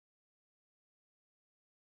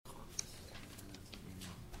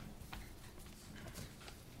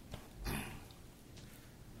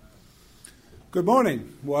Good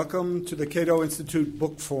morning. Welcome to the Cato Institute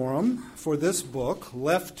Book Forum for this book,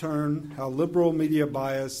 Left Turn, How Liberal Media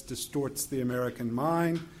Bias Distorts the American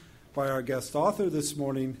Mind, by our guest author this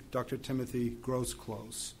morning, Dr. Timothy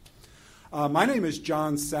Grosclose. My name is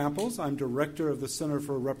John Samples. I'm director of the Center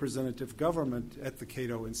for Representative Government at the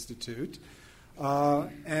Cato Institute,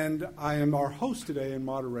 and I am our host today and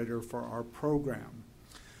moderator for our program.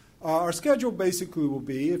 Our schedule basically will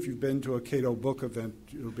be, if you've been to a Cato book event,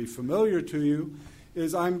 it'll be familiar to you,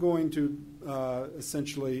 is I'm going to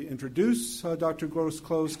essentially introduce Dr.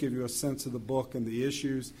 Grosclose, give you a sense of the book and the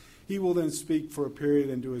issues. He will then speak for a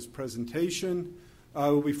period and do his presentation. It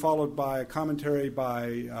will be followed by a commentary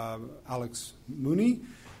by Alex Mooney.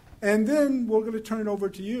 And then we're going to turn it over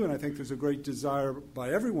to you, and I think there's a great desire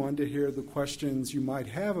by everyone to hear the questions you might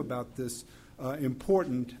have about this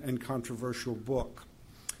important and controversial book.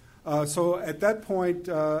 So at that point,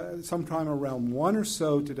 sometime around 1 or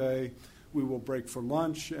so today, we will break for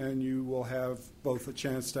lunch, and you will have both a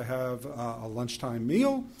chance to have a lunchtime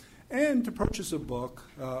meal and to purchase a book,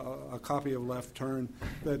 a copy of Left Turn,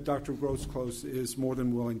 that Dr. Grosclose is more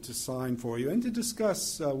than willing to sign for you and to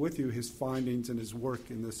discuss with you his findings and his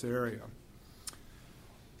work in this area.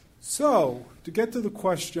 So, to get to the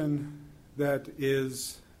question that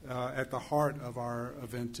is at the heart of our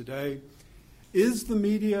event today, is the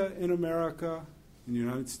media in America, in the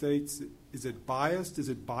United States, is it biased? Is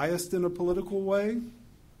it biased in a political way?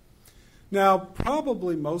 Now,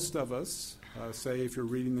 probably most of us, say if you're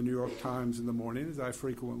reading the New York Times in the morning, as I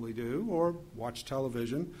frequently do, or watch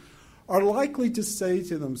television, are likely to say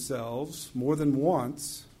to themselves more than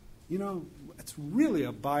once, you know, it's really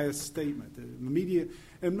a biased statement. The media,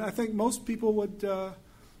 and I think most people would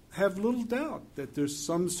have little doubt that there's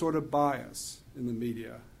some sort of bias in the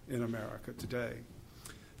media in America today.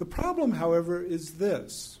 The problem, however, is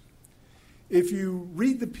this. If you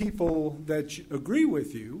read the people that agree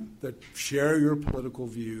with you, that share your political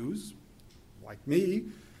views, like me,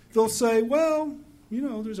 they'll say, well, you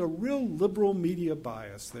know, there's a real liberal media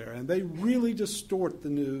bias there, and they really distort the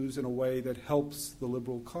news in a way that helps the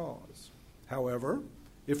liberal cause. However,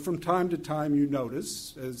 if from time to time you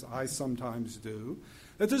notice, as I sometimes do,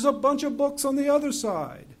 that there's a bunch of books on the other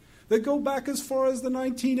side that go back as far as the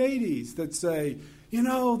 1980s that say, you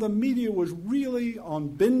know, the media was really on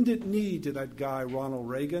bended knee to that guy, Ronald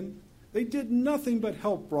Reagan. They did nothing but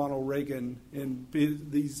help Ronald Reagan in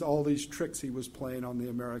all these tricks he was playing on the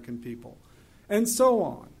American people, and so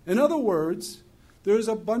on. In other words, there's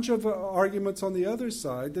a bunch of arguments on the other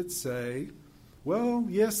side that say, well,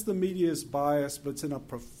 yes, the media is biased, but it's in a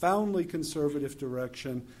profoundly conservative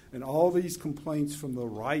direction, and all these complaints from the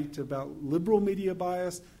right about liberal media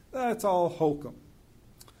bias, that's all hokum.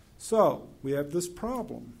 So we have this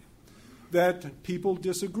problem that people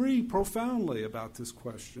disagree profoundly about this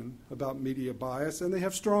question, about media bias, and they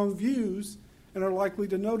have strong views and are likely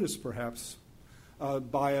to notice, perhaps,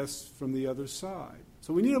 bias from the other side.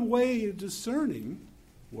 So we need a way of discerning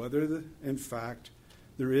whether, in fact,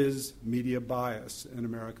 there is media bias in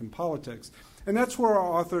American politics. And that's where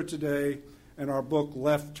our author today and our book,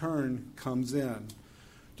 Left Turn, comes in.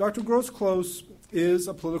 Dr. Grosclose is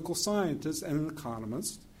a political scientist and an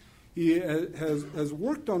economist. He has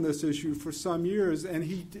worked on this issue for some years, and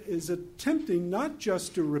he is attempting not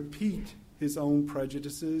just to repeat his own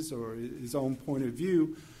prejudices or his own point of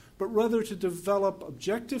view, but rather to develop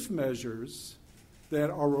objective measures that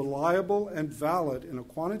are reliable and valid in a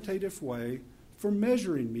quantitative way for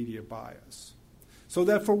measuring media bias. So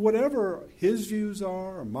that for whatever his views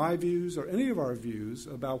are, or my views, or any of our views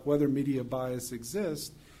about whether media bias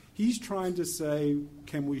exists, he's trying to say,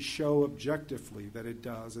 can we show objectively that it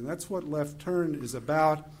does? And that's what Left Turn is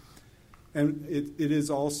about. And it is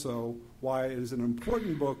also why it is an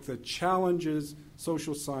important book that challenges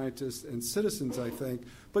social scientists and citizens, I think,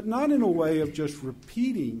 but not in a way of just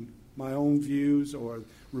repeating my own views or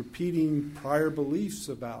repeating prior beliefs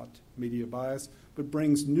about media bias, but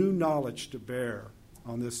brings new knowledge to bear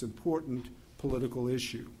on this important political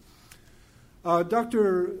issue.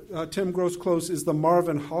 Dr. Tim Grosclose is the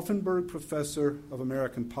Marvin Hoffenberg Professor of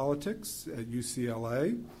American Politics at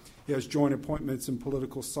UCLA. He has joint appointments in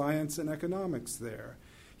political science and economics there.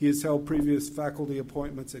 He has held previous faculty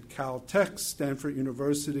appointments at Caltech, Stanford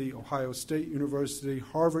University, Ohio State University,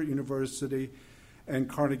 Harvard University, and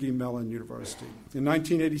Carnegie Mellon University. In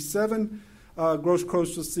 1987,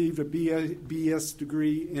 Grosclose received a BS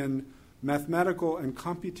degree in mathematical and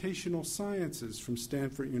computational sciences from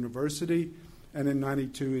Stanford University, and in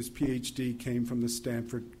 92 his PhD came from the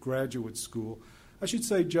Stanford Graduate School. I should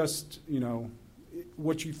say just,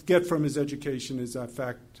 what you get from his education is, in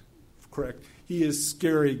fact, correct. He is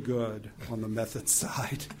scary good on the method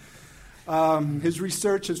side. His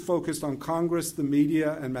research has focused on Congress, the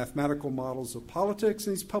media, and mathematical models of politics,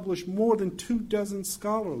 and he's published more than 24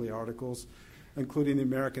 scholarly articles, including the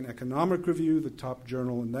American Economic Review, the top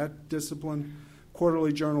journal in that discipline,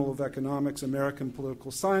 Quarterly Journal of Economics, American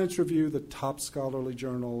Political Science Review, the top scholarly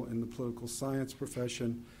journal in the political science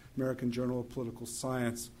profession, American Journal of Political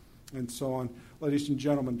Science, and so on. Ladies and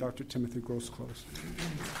gentlemen, Dr. Timothy Grosclose.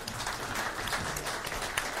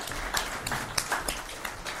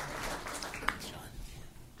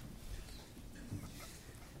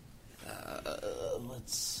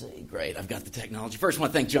 Let's see. Great. I've got the technology. First, I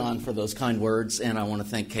want to thank John for those kind words, and I want to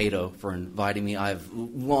thank Cato for inviting me. I've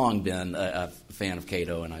long been a fan of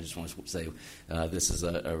Cato, and I just want to say this is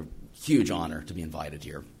a huge honor to be invited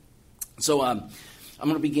here. So I'm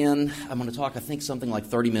going to begin. I'm going to talk, I think, something like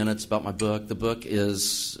 30 minutes about my book. The book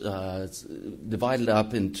is it's divided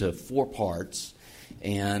up into 4 parts,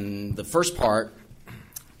 and the first part,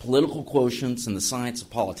 Political Quotients and the Science of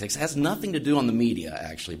Politics, has nothing to do on the media,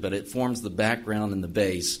 actually, but it forms the background and the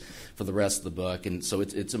base for the rest of the book, and so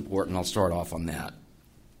it's important. I'll start off on that.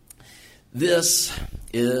 This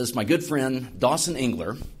is my good friend Dawson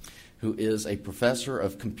Engler, who is a professor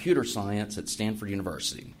of computer science at Stanford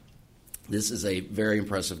University. This is a very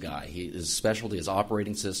impressive guy. His specialty is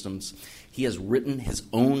operating systems. He has written his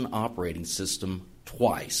own operating system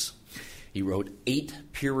twice. He wrote 8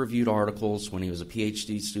 peer-reviewed articles when he was a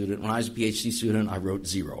PhD student. When I was a PhD student, I wrote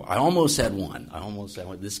 0. I almost had 1.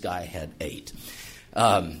 This guy had 8.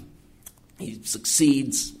 He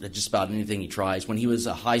succeeds at just about anything he tries. When he was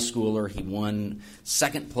a high schooler, he won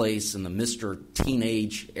second place in the Mr.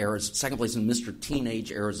 Teenage Arizona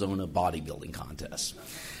bodybuilding contest.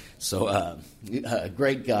 So a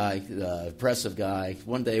great guy, impressive guy.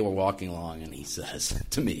 One day we're walking along and he says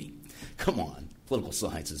to me, "Come on, political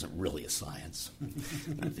science isn't really a science."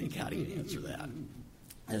 And I think, how do you answer that?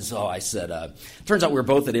 And so I said, turns out we were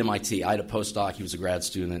both at MIT. I had a postdoc, he was a grad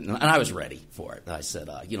student, and I was ready for it. I said,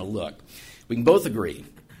 look, we can both agree,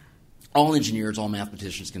 all engineers, all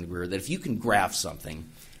mathematicians can agree that if you can graph something,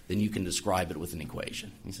 then you can describe it with an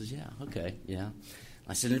equation. He says, yeah, okay, yeah.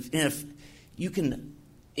 I said, if you can,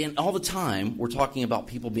 and all the time we're talking about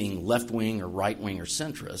people being left-wing or right-wing or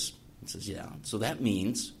centrist. He says, yeah, so that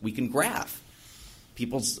means we can graph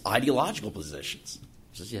people's ideological positions.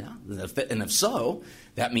 He says, yeah, and if so,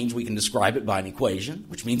 that means we can describe it by an equation,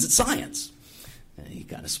 which means it's science. And he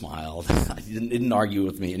kind of smiled. He didn't argue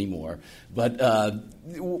with me anymore. But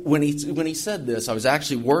when he said this, I was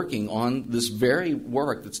actually working on this very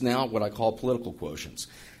work that's now what I call political quotients.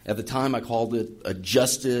 At the time, I called it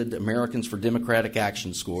Adjusted Americans for Democratic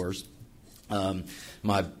Action Scores.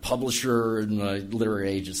 My publisher and my literary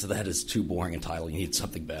agent said that is too boring a title. You need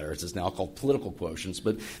something better. It's now called Political Quotients.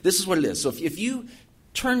 But this is what it is. So if you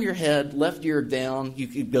turn your head left ear down, you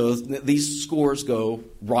could go. These scores go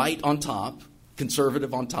right on top,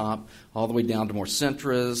 conservative on top, all the way down to more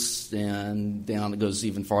centrist, and down it goes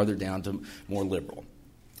even farther down to more liberal.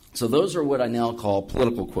 So those are what I now call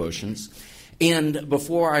political quotients. And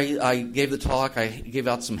before I gave the talk, I gave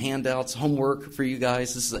out some handouts, homework for you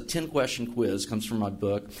guys. This is a 10-question quiz, comes from my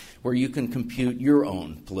book, where you can compute your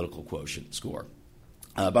own political quotient score.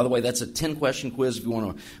 By the way, that's a 10-question quiz. If you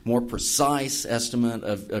want a more precise estimate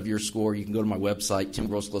of your score, you can go to my website,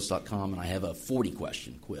 timgrosclose.com, and I have a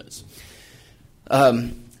 40-question quiz.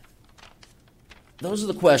 Those are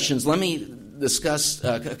the questions. Let me discuss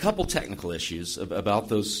a couple technical issues about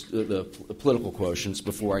the political quotients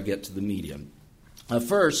before I get to the media.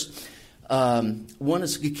 First, one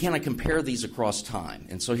is, can I compare these across time?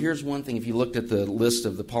 And so here's one thing. If you looked at the list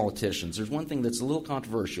of the politicians, there's one thing that's a little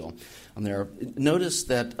controversial on there. Notice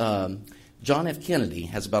that John F. Kennedy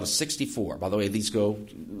has about a 64. By the way, these go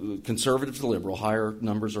conservative to liberal. Higher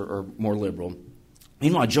numbers are more liberal.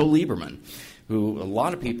 Meanwhile, Joe Lieberman, who a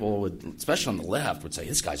lot of people, especially on the left, would say,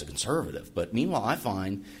 this guy's a conservative. But meanwhile, I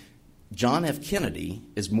find John F. Kennedy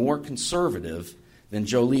is more conservative than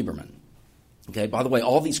Joe Lieberman. Okay. By the way,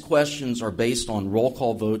 all these questions are based on roll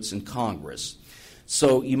call votes in Congress.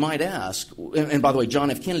 So you might ask, and by the way, John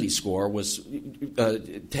F. Kennedy's score was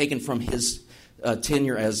taken from his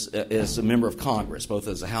tenure as a member of Congress, both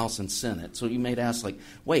as a House and Senate. So you might ask, like,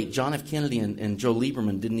 wait, John F. Kennedy and Joe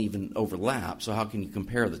Lieberman didn't even overlap, so how can you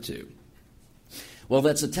compare the two? Well,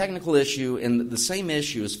 that's a technical issue, and the same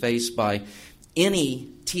issue is faced by any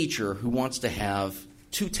teacher who wants to have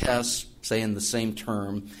 2 tests, say in the same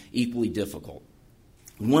term, equally difficult.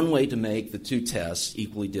 One way to make the 2 tests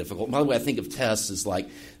equally difficult, by the way, I think of tests as like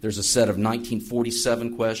there's a set of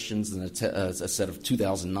 1947 questions and a set of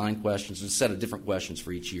 2009 questions, there's a set of different questions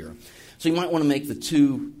for each year. So you might want to make the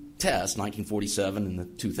 2 tests, 1947 and the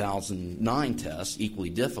 2009 tests, equally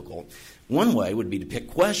difficult. One way would be to pick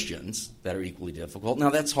questions that are equally difficult.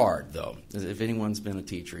 Now, that's hard, though. If anyone's been a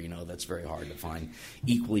teacher, you know that's very hard to find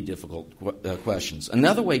equally difficult questions.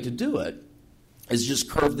 Another way to do it is just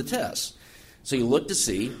curve the tests. So you look to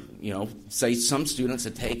see, say some students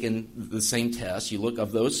had taken the same test. You look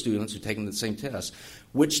of those students who've taken the same test,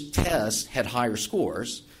 which test had higher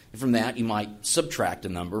scores. And from that, you might subtract a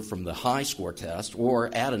number from the high score test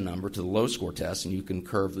or add a number to the low score test, and you can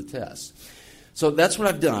curve the test. So that's what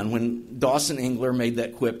I've done. When Dawson Engler made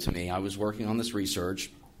that quip to me, I was working on this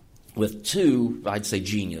research with two, I'd say,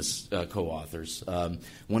 genius co-authors.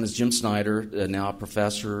 One is Jim Snyder, now a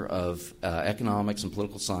professor of economics and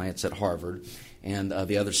political science at Harvard, and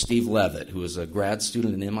the other Steve Levitt, who is a grad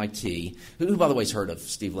student at MIT, who, by the way, has heard of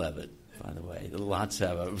Steve Levitt, by the way. Lots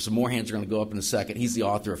have. Some more hands are going to go up in a second. He's the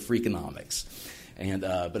author of Freakonomics. And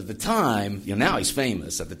but at the time, now he's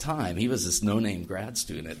famous. At the time, he was this no-name grad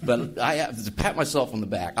student. But I have to pat myself on the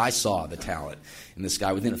back. I saw the talent in this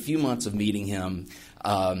guy within a few months of meeting him.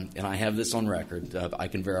 And I have this on record. I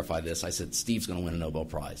can verify this. I said, Steve's going to win a Nobel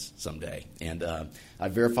Prize someday. And I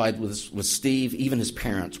verified with Steve. Even his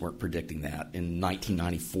parents weren't predicting that in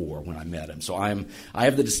 1994 when I met him. So I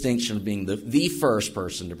have the distinction of being the first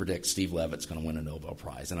person to predict Steve Levitt's going to win a Nobel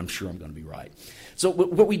Prize. And I'm sure I'm going to be right. So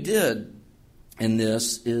what we did in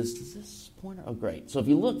this is this pointer? Oh, great. So if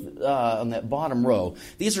you look on that bottom row,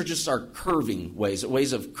 these are just our curving ways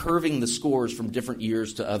of curving the scores from different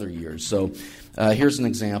years to other years. So here's an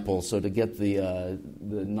example. So to get the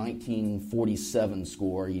 1947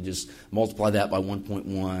 score, you just multiply that by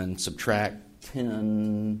 1.1, subtract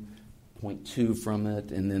 10.2 from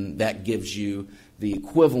it, and then that gives you the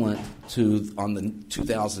equivalent to on the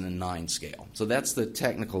 2009 scale. So that's the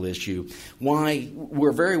technical issue. Why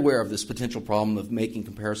we're very aware of this potential problem of making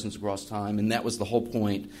comparisons across time, and that was the whole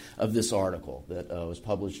point of this article that was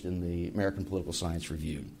published in the American Political Science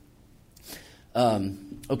Review.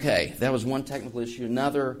 Okay, that was one technical issue.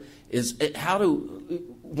 Another is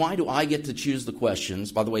why do I get to choose the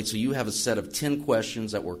questions? By the way, so you have a set of 10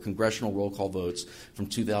 questions that were congressional roll call votes from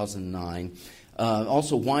 2009.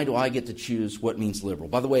 Also, why do I get to choose what means liberal?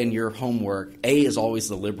 By the way, in your homework, A is always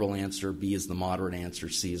the liberal answer, B is the moderate answer,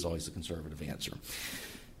 C is always the conservative answer.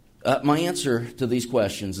 My answer to these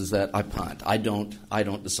questions is that I punt. I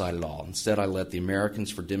don't decide at all. Instead, I let the Americans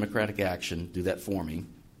for Democratic Action do that for me,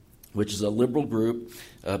 which is a liberal group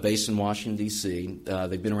based in Washington, D.C.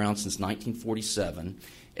 They've been around since 1947.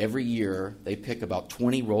 Every year, they pick about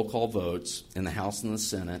 20 roll call votes in the House and the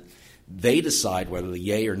Senate. They decide whether the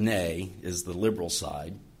yay or nay is the liberal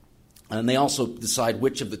side. And they also decide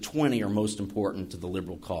which of the 20 are most important to the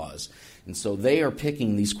liberal cause. And so they are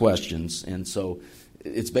picking these questions. And so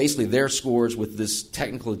it's basically their scores with this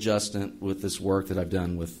technical adjustment with this work that I've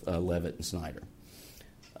done with Levitt and Snyder.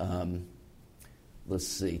 Let's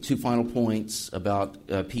see. Two final points about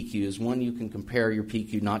PQs. One, you can compare your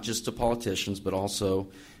PQ not just to politicians, but also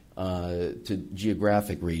to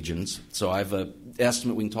geographic regions. So I have an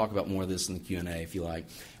estimate. We can talk about more of this in the Q&A if you like.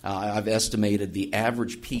 I've estimated the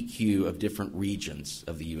average PQ of different regions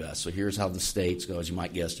of the U.S. So here's how the states go. As you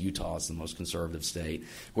might guess, Utah is the most conservative state.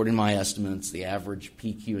 According to my estimates, the average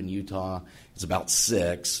PQ in Utah is about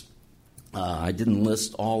 6. I didn't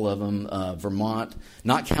list all of them. Vermont,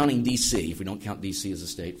 not counting D.C., if we don't count D.C. as a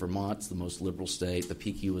state, Vermont's the most liberal state. The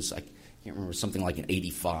PQ was, I can't remember, something like an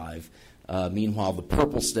 85. Meanwhile, the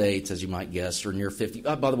purple states, as you might guess, are near 50.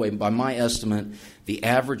 By the way, by my estimate, the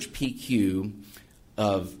average PQ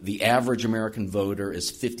of the average American voter is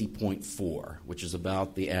 50.4, which is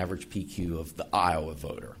about the average PQ of the Iowa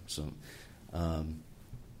voter. So I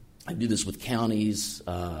do this with counties,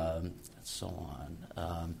 and so on.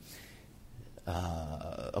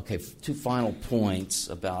 Okay, two final points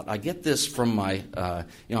about, I get this from my,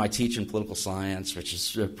 I teach in political science, which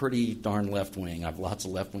is pretty darn left-wing. I have lots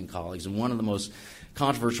of left-wing colleagues, and one of the most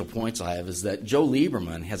controversial points I have is that Joe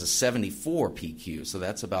Lieberman has a 74 PQ, so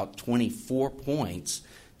that's about 24 points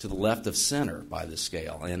to the left of center by this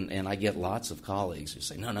scale. And I get lots of colleagues who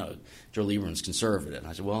say, no, Joe Lieberman's conservative. And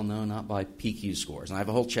I say, well, no, not by PQ scores. And I have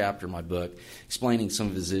a whole chapter in my book explaining some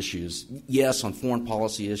of his issues. Yes, on foreign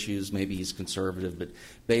policy issues, maybe he's conservative, but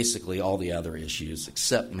basically all the other issues,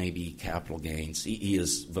 except maybe capital gains, he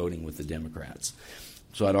is voting with the Democrats.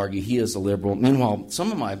 So I'd argue he is a liberal. Meanwhile,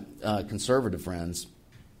 some of my conservative friends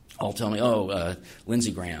all tell me,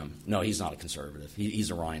 Lindsey Graham, no, he's not a conservative.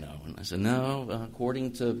 He's a rhino. And I said, no,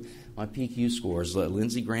 according to my PQ scores,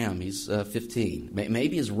 Lindsey Graham, he's 15.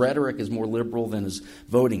 Maybe his rhetoric is more liberal than his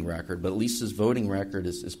voting record, but at least his voting record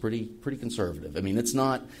is pretty conservative. I mean, it's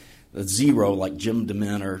not a 0 like Jim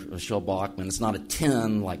DeMint or Michelle Bachmann. It's not a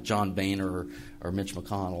 10 like John Boehner or Mitch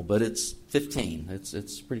McConnell, but it's 15.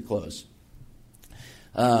 It's pretty close.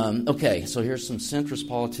 Okay, so here's some centrist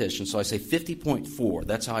politicians. So I say 50.4.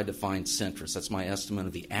 That's how I define centrist. That's my estimate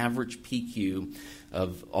of the average PQ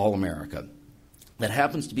of all America. That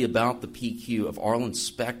happens to be about the PQ of Arlen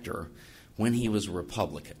Specter when he was a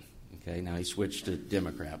Republican. Okay, now he switched to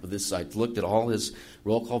Democrat. But this, I looked at all his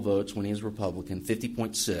roll call votes when he was Republican.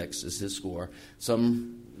 50.6 is his score.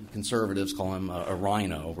 Some conservatives call him a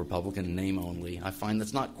rhino, Republican in name only. I find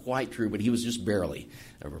that's not quite true, but he was just barely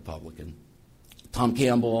a Republican. Tom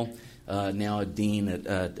Campbell, now a dean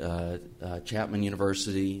at Chapman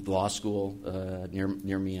University Law School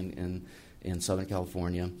near me in Southern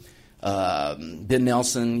California. Ben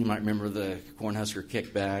Nelson, you might remember the Cornhusker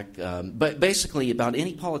kickback. But basically, about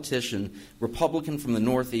any politician, Republican from the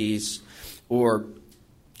Northeast or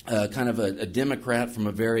kind of a Democrat from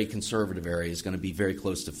a very conservative area is going to be very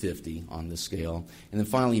close to 50 on this scale. And then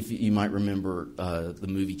finally, if you might remember the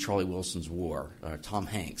movie Charlie Wilson's War. Tom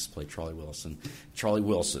Hanks played Charlie Wilson. Charlie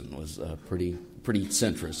Wilson was pretty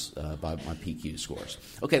centrist by my PQ scores.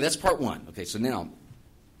 Okay, that's part one. Okay, so now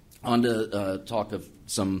on to talk of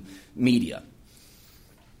some media.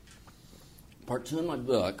 Part two in my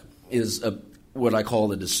book is what I call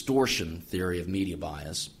the distortion theory of media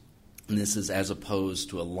bias. And this is as opposed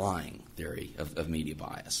to a lying theory of media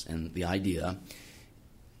bias. And the idea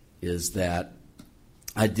is that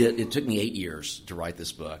it took me 8 years to write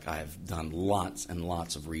this book. I have done lots and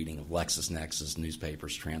lots of reading of LexisNexis,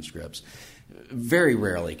 newspapers, transcripts. Very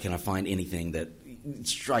rarely can I find anything that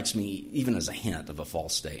strikes me even as a hint of a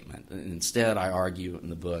false statement. Instead, I argue in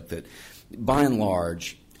the book that by and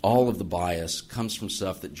large, all of the bias comes from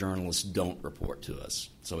stuff that journalists don't report to us.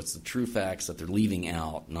 So it's the true facts that they're leaving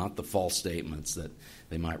out, not the false statements that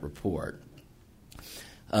they might report.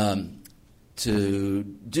 To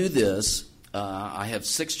do this, I have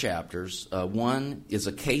 6 chapters. One is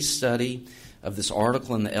a case study of this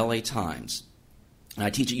article in the LA Times. I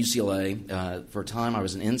teach at UCLA. For a time, I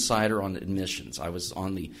was an insider on admissions. I was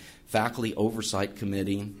on the faculty oversight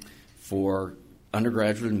committee for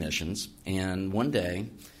undergraduate admissions, and one day,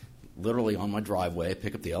 literally on my driveway, I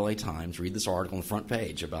pick up the LA Times, read this article on the front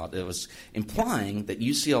page about it was implying that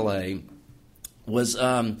UCLA was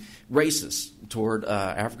racist toward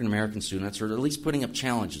African American students, or at least putting up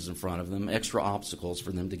challenges in front of them, extra obstacles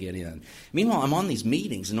for them to get in. Meanwhile, I'm on these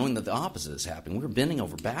meetings and knowing that the opposite is happening. We're bending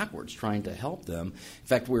over backwards trying to help them. In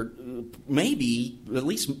fact, we're maybe at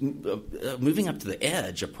least moving up to the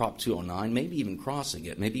edge of Prop 209, maybe even crossing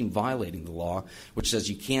it, maybe even violating the law, which says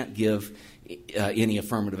you can't give any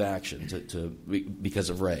affirmative action because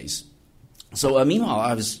of race. So meanwhile,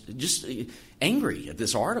 I was just angry at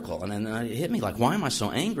this article, and then it hit me like, why am I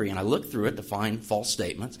so angry? And I looked through it to find false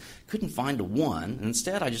statements, couldn't find a one, and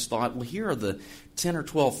instead I just thought, well, here are the 10 or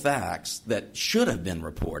 12 facts that should have been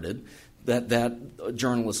reported that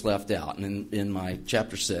journalists left out. And in my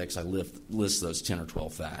chapter 6, I list those 10 or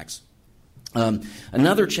 12 facts.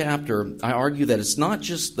 Another chapter, I argue that it's not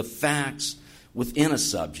just the facts within a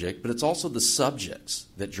subject, but it's also the subjects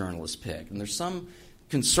that journalists pick. And there's some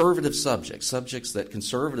conservative subjects that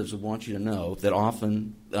conservatives would want you to know that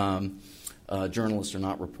often journalists are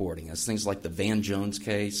not reporting. It's things like the Van Jones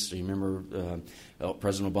case. You remember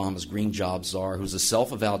President Obama's green job czar, who's a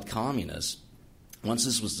self-avowed communist. Once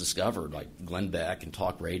this was discovered, like Glenn Beck and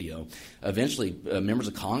talk radio, eventually members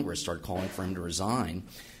of Congress started calling for him to resign.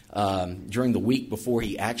 During the week before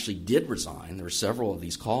he actually did resign, there were several of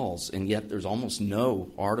these calls, and yet there's almost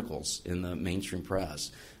no articles in the mainstream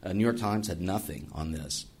press. New York Times had nothing on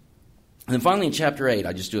this. And then finally in Chapter 8,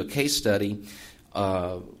 I just do a case study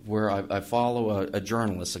where I follow a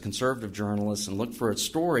journalist, a conservative journalist, and look for a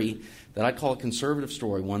story that I call a conservative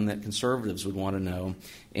story, one that conservatives would want to know,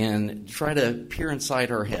 and try to peer inside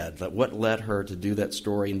her head, that what led her to do that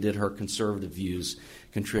story, and did her conservative views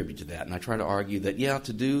contribute to that. And I try to argue that,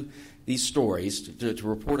 to do these stories, to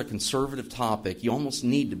report a conservative topic, you almost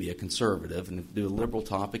need to be a conservative, and to do a liberal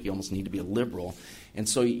topic, you almost need to be a liberal. And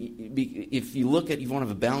so if you want to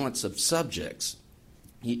have a balance of subjects,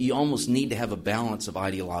 you almost need to have a balance of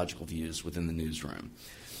ideological views within the newsroom.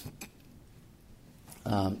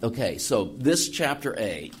 Okay, so this Chapter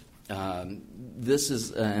 8, this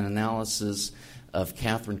is an analysis of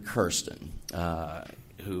Catherine Kirsten,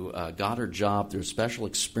 who got her job through a special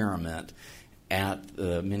experiment at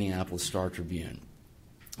the Minneapolis Star-Tribune.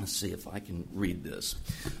 Let's see if I can read this.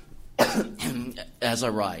 As I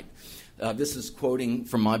write, this is quoting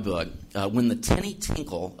from my book. When the tinny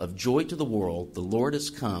tinkle of Joy to the World, The Lord Has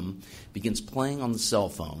Come, begins playing on the cell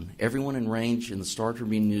phone, everyone in range in the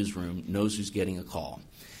Star-Tribune newsroom knows who's getting a call.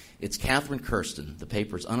 It's Catherine Kirsten, the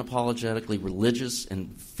paper's unapologetically religious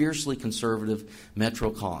and fiercely conservative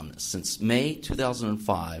Metro columnist. Since May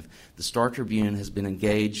 2005, the Star Tribune has been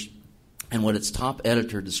engaged in what its top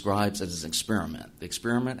editor describes as an experiment. The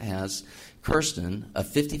experiment has Kirsten, a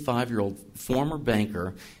 55-year-old former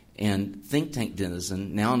banker and think tank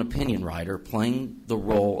denizen, now an opinion writer, playing the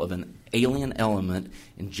role of an alien element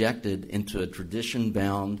injected into a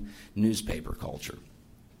tradition-bound newspaper culture.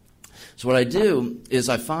 So what I do is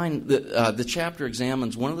I find that the chapter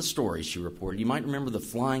examines one of the stories she reported. You might remember the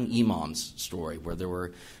flying imams story, where there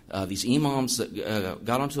were these imams that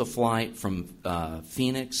got onto a flight from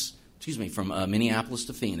Minneapolis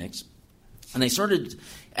to Phoenix, and they started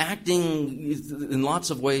acting in lots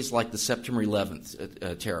of ways like the September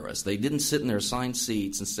 11th terrorists. They didn't sit in their assigned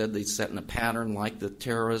seats. Instead, they sat in a pattern like the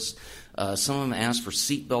terrorists. Some of them asked for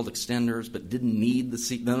seatbelt extenders but didn't need the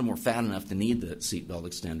seat. None of them were fat enough to need the seatbelt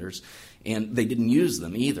extenders, and they didn't use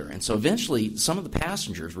them either. And so eventually, some of the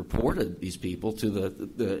passengers reported these people to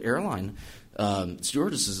the airline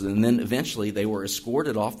stewardesses, and then eventually they were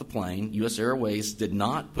escorted off the plane. U.S. Airways did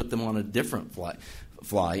not put them on a different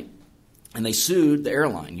flight. And they sued the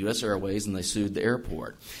airline, U.S. Airways, and they sued the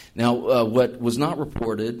airport. Now, what was not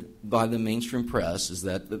reported by the mainstream press is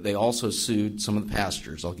that they also sued some of the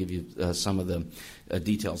passengers. I'll give you some of the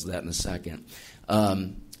details of that in a second.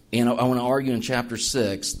 And I want to argue in Chapter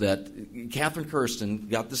 6 that Catherine Kirsten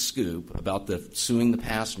got the scoop about suing the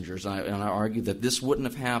passengers, and I argue that this wouldn't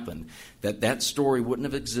have happened, that story wouldn't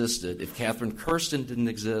have existed if Catherine Kirsten didn't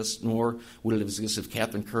exist, nor would it have existed if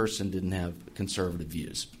Catherine Kirsten didn't have conservative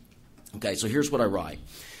views. Okay, so here's what I write.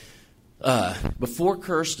 Before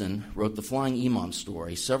Kirsten wrote the Flying Imam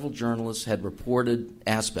story, several journalists had reported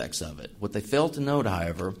aspects of it. What they failed to note,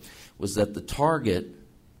 however, was that the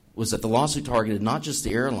lawsuit targeted not just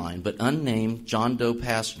the airline, but unnamed John Doe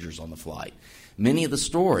passengers on the flight. Many of the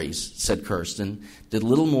stories, said Kirsten, did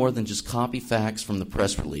little more than just copy facts from the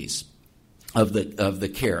press release of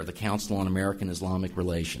the CAIR, the Council on American Islamic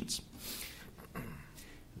Relations.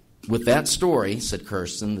 With that story, said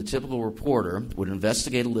Kirsten, the typical reporter would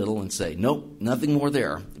investigate a little and say, nope, nothing more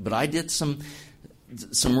there. But I did some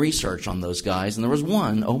research on those guys, and there was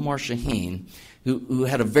one, Omar Shaheen, who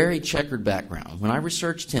had a very checkered background. When I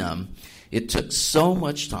researched him, it took so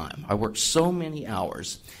much time. I worked so many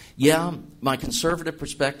hours. Yeah, my conservative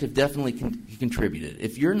perspective definitely contributed.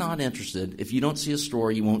 If you're not interested, if you don't see a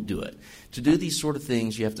story, you won't do it. To do these sort of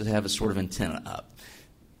things, you have to have a sort of antenna up,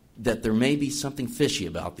 that there may be something fishy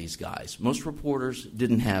about these guys. Most reporters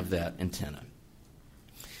didn't have that antenna.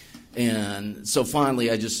 And so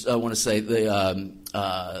finally, I just want to say the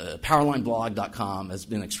PowerlineBlog.com has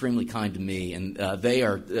been extremely kind to me, and they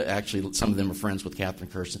are actually, some of them are friends with Catherine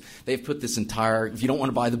Kirsten. They've put this entire, if you don't want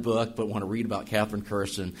to buy the book but want to read about Catherine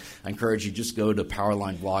Kirsten, I encourage you just go to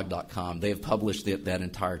PowerlineBlog.com. They have published that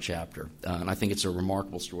entire chapter, and I think it's a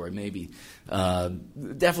remarkable story, maybe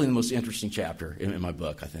definitely the most interesting chapter in my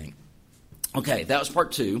book, I think. Okay, that was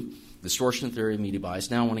part 2, distortion theory of media bias.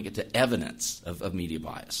 Now I want to get to evidence of media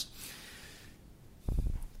bias.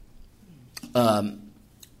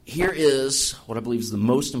 Here is what I believe is the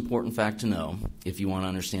most important fact to know if you want to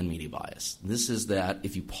understand media bias. This is that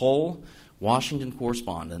if you poll Washington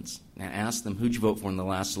correspondents and ask them who'd you vote for in the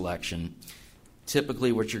last election,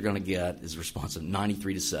 typically what you're going to get is a response of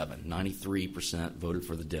 93-7. 93% voted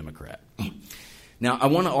for the Democrat. Now, I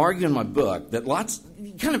want to argue in my book that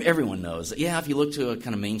kind of everyone knows that, yeah, if you look to a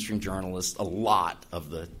kind of mainstream journalist,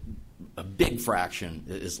 a big fraction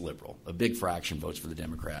is liberal. A big fraction votes for the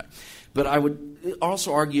Democrat. But I would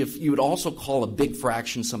also argue if you would also call a big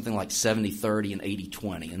fraction something like 70-30 and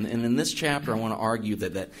 80-20. And in this chapter, I want to argue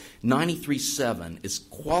that 93-7 is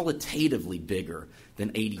qualitatively bigger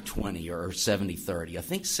than 80-20 or 70-30. I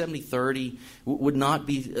think 70-30 would not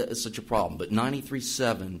be such a problem, but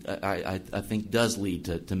 93-7 I think does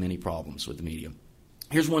lead to many problems with the media.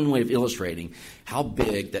 Here's one way of illustrating how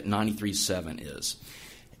big that 93-7 is.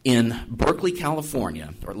 In Berkeley,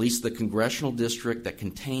 California, or at least the congressional district that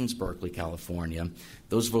contains Berkeley, California,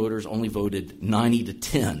 those voters only voted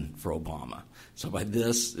 90-10 for Obama. So by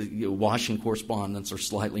this, Washington correspondents are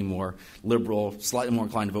slightly more liberal, slightly more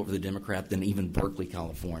inclined to vote for the Democrat than even Berkeley,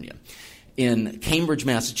 California. In Cambridge,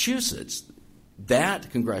 Massachusetts, that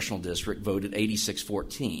congressional district voted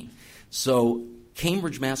 86-14. So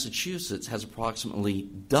Cambridge, Massachusetts has approximately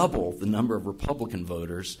double the number of Republican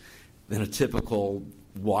voters than a typical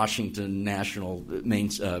Washington national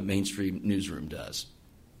mainstream newsroom does.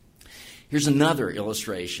 Here's another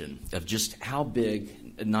illustration of just how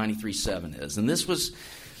big 93-7 is. And this was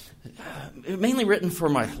mainly written for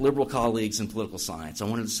my liberal colleagues in political science. I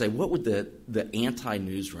wanted to say, what would the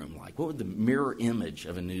anti-newsroom like? What would the mirror image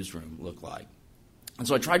of a newsroom look like? And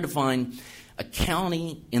so I tried to find a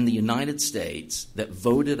county in the United States that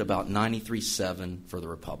voted about 93-7 for the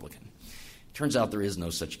Republican. Turns out there is no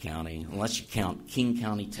such county, unless you count King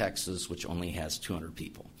County, Texas, which only has 200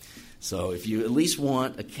 people. So if you at least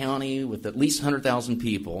want a county with at least 100,000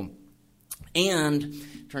 people, and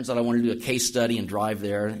turns out I wanted to do a case study and drive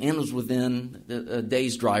there, and it was within a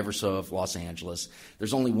day's drive or so of Los Angeles.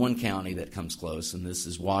 There's only one county that comes close, and this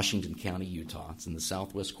is Washington County, Utah. It's in the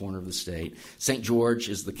southwest corner of the state. St. George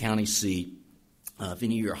is the county seat. If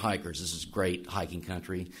any of you are hikers, this is great hiking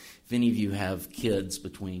country. If any of you have kids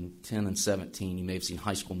between 10 and 17, you may have seen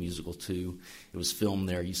High School Musical 2. It was filmed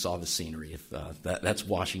there. You saw the scenery. That's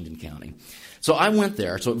Washington County. So I went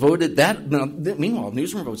there. So it voted that. Now, meanwhile,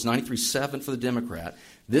 newsroom votes 93-7 for the Democrat.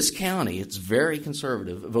 This county, it's very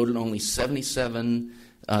conservative, voted only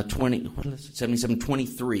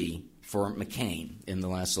 77-23 for McCain in the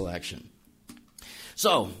last election.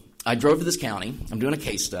 So I drove to this county. I'm doing a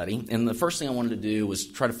case study, and the first thing I wanted to do was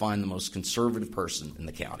try to find the most conservative person in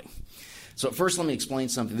the county. So first, let me explain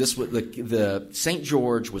something. The St.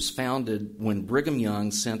 George was founded when Brigham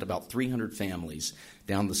Young sent about 300 families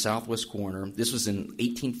down the southwest corner. This was in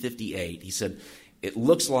 1858. He said, it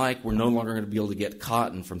looks like we're no longer going to be able to get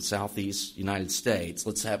cotton from southeast United States.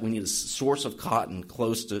 We need a source of cotton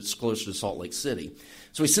closer to Salt Lake City.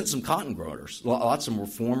 So he sent some cotton growers. Lots of them were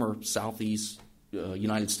former southeast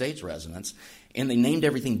United States residents, and they named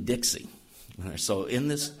everything Dixie. So in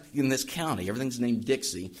this county, everything's named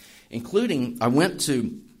Dixie, including I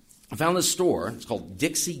found this store. It's called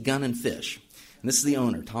Dixie Gun and Fish, and this is the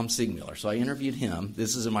owner, Tom Siegmiller. So I interviewed him.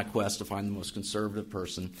 This is in my quest to find the most conservative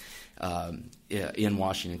person in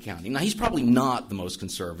Washington County. Now, he's probably not the most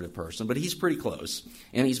conservative person, but he's pretty close,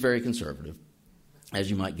 and he's very conservative, as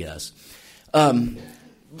you might guess. And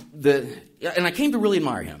I came to really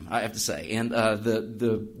admire him, I have to say. And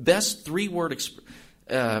the best three-word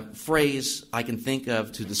phrase I can think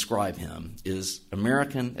of to describe him is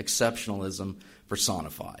American exceptionalism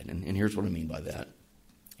personified. And here's what I mean by that.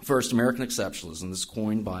 First, American exceptionalism. This is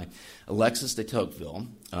coined by Alexis de Tocqueville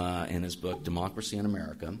in his book Democracy in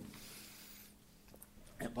America.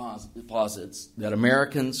 It posits that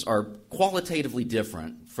Americans are qualitatively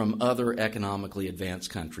different from other economically advanced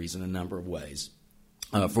countries in a number of ways.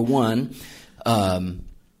 For one,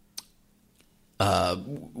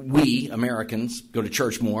 we, Americans, go to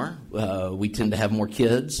church more. We tend to have more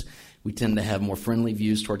kids. We tend to have more friendly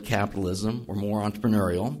views toward capitalism. We're more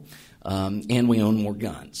entrepreneurial. And we own more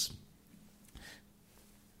guns.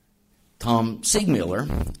 Tom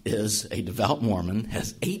Siegmiller is a devout Mormon,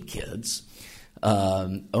 has 8 kids,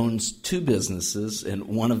 owns 2 businesses, and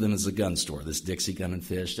one of them is a gun store, this Dixie Gun and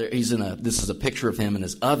Fish. This is a picture of him in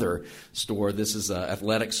his other store. This is an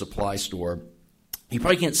athletic supply store. You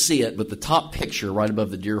probably can't see it, but the top picture right above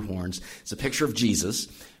the deer horns is a picture of Jesus.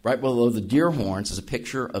 Right below the deer horns is a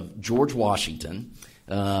picture of George Washington.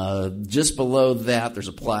 Just below that, there's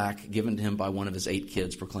a plaque given to him by one of his 8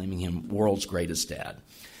 kids proclaiming him world's greatest dad.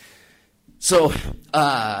 So,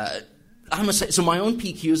 I'm going to say, so my own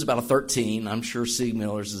PQ is about a 13. I'm sure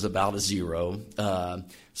Siegmiller's is about a 0.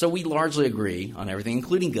 So we largely agree on everything,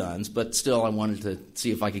 including guns, but still I wanted to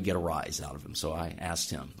see if I could get a rise out of him. So I asked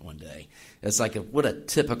him one day. It's like what a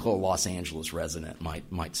typical Los Angeles resident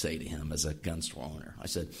might say to him as a gun store owner. I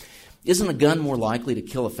said, isn't a gun more likely to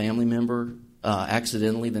kill a family member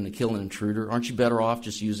accidentally than to kill an intruder? Aren't you better off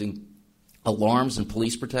just using alarms and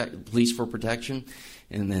police for protection?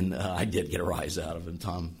 And then I did get a rise out of him.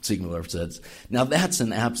 Tom Siegmiller says, now that's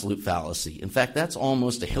an absolute fallacy. In fact, that's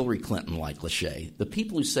almost a Hillary Clinton-like cliche. The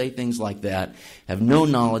people who say things like that have no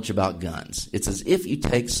knowledge about guns. It's as if you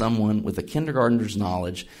take someone with a kindergartner's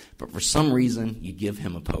knowledge, but for some reason you give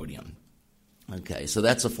him a podium. Okay, so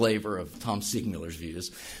that's a flavor of Tom Siegmiller's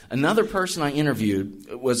views. Another person I interviewed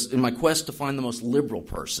was in my quest to find the most liberal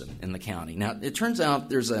person in the county. Now, it turns out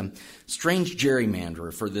there's a strange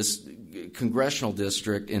gerrymander for this congressional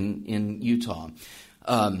district in Utah.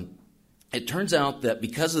 It turns out that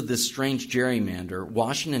because of this strange gerrymander,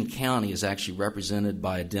 Washington County is actually represented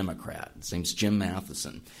by a Democrat. His name's Jim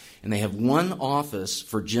Matheson. And they have one office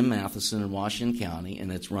for Jim Matheson in Washington County, and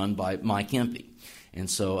it's run by Mike Impey. And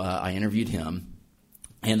so I interviewed him,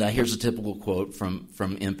 and here's a typical quote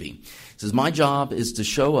from Impey. He says, my job is to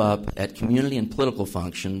show up at community and political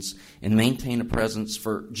functions and maintain a presence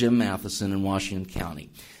for Jim Matheson in Washington County.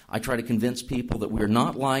 I try to convince people that we're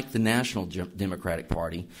not like the National Democratic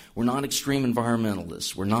Party. We're not extreme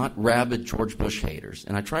environmentalists. We're not rabid George Bush haters.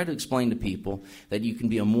 And I try to explain to people that you can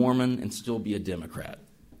be a Mormon and still be a Democrat.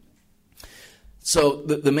 So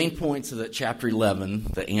the main points of that Chapter 11,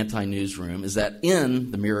 the anti-newsroom, is that in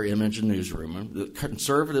the mirror image of newsroom, the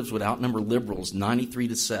conservatives would outnumber liberals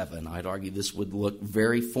 93-7. I'd argue this would look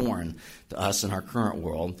very foreign to us in our current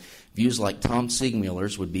world. Views like Tom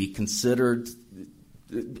Siegmüller's would be considered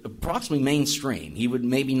approximately mainstream. He would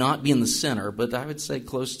maybe not be in the center, but I would say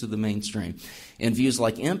close to the mainstream. And views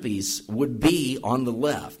like Impey's would be on the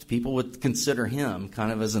left. People would consider him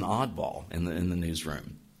kind of as an oddball in the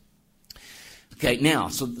newsroom. Okay, now,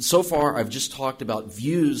 so far I've just talked about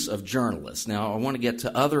views of journalists. Now I want to get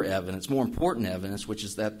to other evidence, more important evidence, which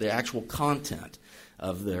is that the actual content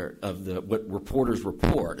of what reporters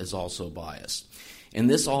report is also biased. And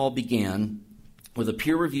this all began with a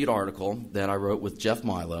peer-reviewed article that I wrote with Jeff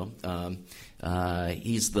Milo.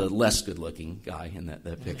 He's the less good-looking guy in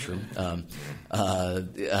that picture.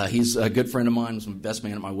 He's a good friend of mine. He's the best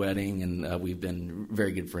man at my wedding, and we've been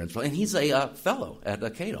very good friends. And he's a fellow at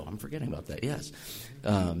Cato. I'm forgetting about that, yes.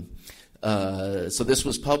 So this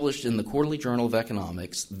was published in the Quarterly Journal of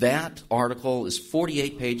Economics. That article is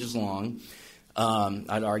 48 pages long.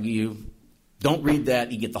 I'd argue, don't read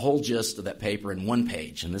that. You get the whole gist of that paper in one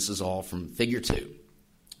page, and this is all from Figure 2.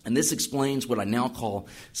 And this explains what I now call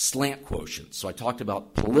slant quotients. So I talked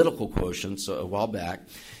about political quotients a while back.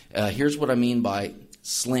 Here's what I mean by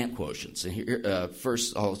slant quotients. And here,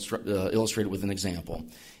 first, I'll illustrate it with an example.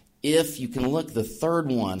 If you can look, the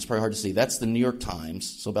third one, it's probably hard to see, that's the New York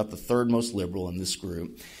Times, so about the third most liberal in this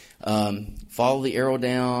group. Follow the arrow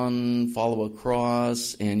down, follow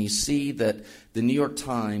across, and you see that the New York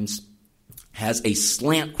Times has a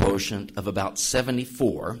slant quotient of about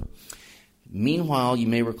 74. Meanwhile, you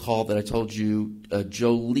may recall that I told you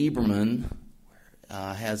Joe Lieberman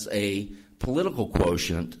has a political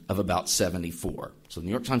quotient of about 74. So the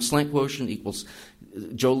New York Times slant quotient equals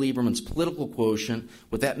Joe Lieberman's political quotient.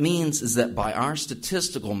 What that means is that by our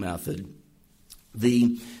statistical method,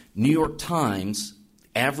 the New York Times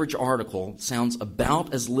average article sounds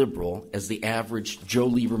about as liberal as the average Joe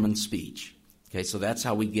Lieberman speech. Okay, so that's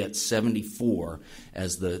how we get 74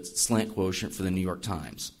 as the slant quotient for the New York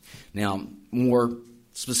Times. Now, more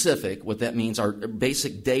specific, what that means, our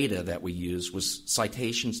basic data that we used was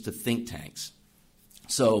citations to think tanks.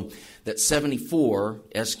 So that 74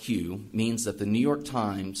 SQ means that the New York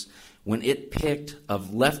Times, when it picked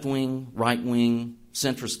of left-wing, right-wing,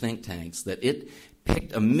 centrist think tanks, that it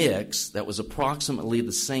picked a mix that was approximately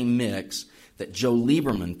the same mix that Joe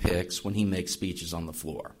Lieberman picks when he makes speeches on the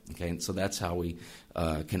floor. Okay, and so that's how we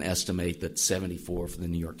can estimate that 74 for the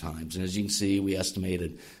New York Times. And as you can see, we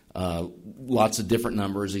estimated lots of different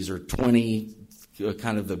numbers. These are 20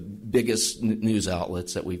 kind of the biggest news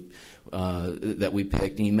outlets that we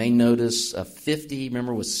picked. And you may notice 50,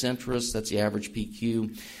 remember, was centrist. That's the average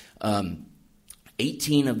PQ.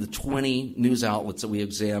 18 of the 20 news outlets that we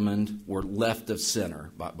examined were left of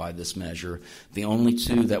center by this measure. The only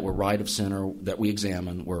two that were right of center that we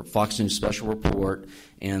examined were Fox News Special Report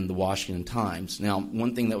and the Washington Times. Now,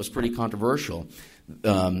 one thing that was pretty controversial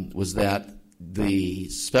was that the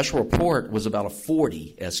Special Report was about a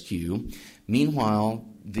 40 SQ. Meanwhile,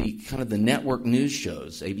 the network news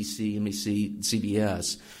shows, ABC, NBC,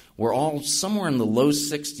 CBS, were all somewhere in the low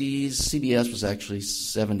 60s. CBS was actually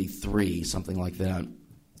 73, something like that.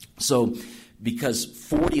 So because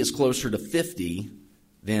 40 is closer to 50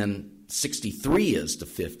 than 63 is to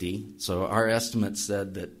 50, so our estimate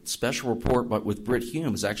said that Special Report, but with Brit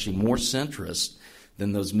Hume, is actually more centrist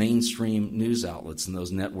than those mainstream news outlets and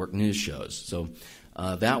those network news shows. So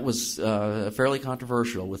that was fairly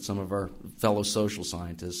controversial with some of our fellow social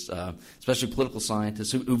scientists, especially political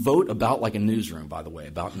scientists, who vote about like a newsroom, by the way,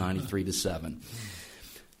 about 93-7.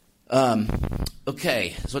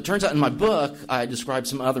 Okay, so it turns out in my book I described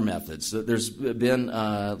some other methods. There's been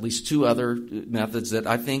at least two other methods that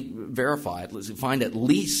I think verify, find at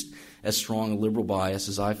least as strong a liberal bias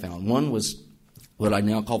as I found. One was what I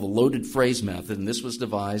now call the loaded phrase method, and this was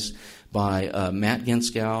devised by Matt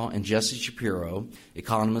Genskow and Jesse Shapiro,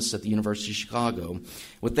 economists at the University of Chicago.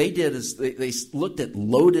 What they did is they looked at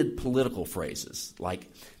loaded political phrases,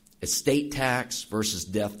 like estate tax versus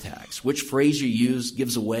death tax. Which phrase you use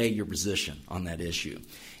gives away your position on that issue.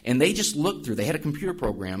 And they just looked through, they had a computer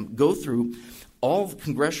program, go through all the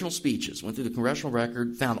congressional speeches, went through the congressional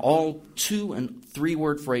record, found all 2- and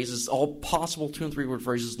 3-word phrases, all possible 2- and 3-word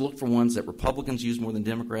phrases, looked for ones that Republicans use more than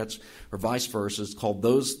Democrats or vice versa, called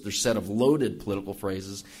those their set of loaded political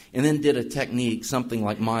phrases, and then did a technique, something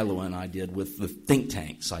like Milo and I did with the think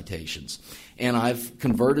tank citations. And I've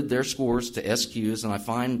converted their scores to SQs, and I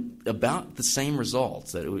find about the same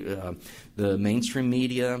results. That The mainstream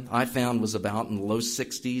media I found was about in the low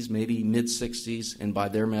 60s, maybe mid-60s, and by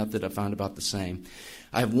their method I found about the same.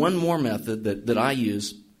 I have one more method that I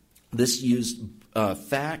use. This used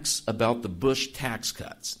facts about the Bush tax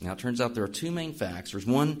cuts. Now, it turns out there are two main facts. There's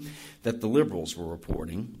one that the liberals were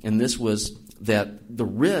reporting, and this was that the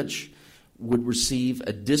rich would receive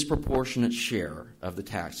a disproportionate share of the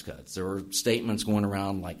tax cuts. There were statements going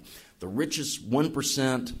around like the richest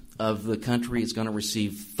 1% of the country is going to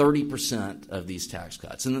receive 30% of these tax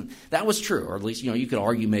cuts. And that was true, or at least, you could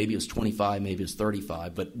argue maybe it was 25, maybe it was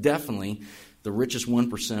 35, but definitely the richest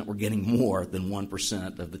 1% were getting more than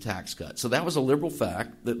 1% of the tax cut. So that was a liberal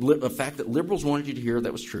fact, a fact that liberals wanted you to hear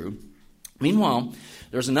that was true. Meanwhile,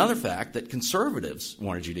 there's another fact that conservatives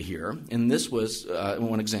wanted you to hear, and this was,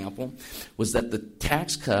 one example, was that the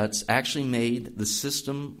tax cuts actually made the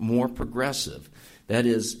system more progressive. That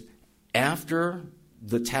is, after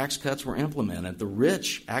the tax cuts were implemented, the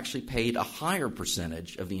rich actually paid a higher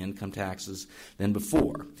percentage of the income taxes than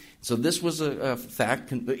before. So this was a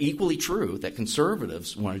fact equally true that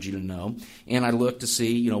conservatives wanted you to know. And I looked to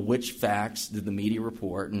see, which facts did the media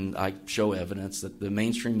report, and I show evidence that the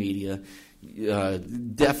mainstream media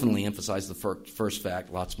definitely emphasized the first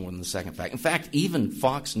fact lots more than the second fact. In fact, even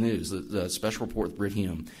Fox News, the special report with Brit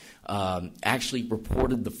Hume, actually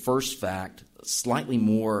reported the first fact slightly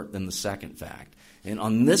more than the second fact. And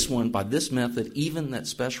on this one, by this method, even that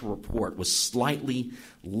special report was slightly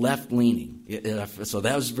left-leaning. So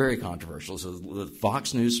that was very controversial. So the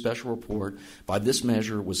Fox News special report, by this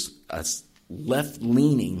measure, was a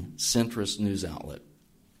left-leaning centrist news outlet.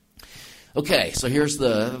 Okay, so here's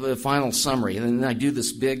the final summary. And then I do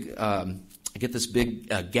this big, I get this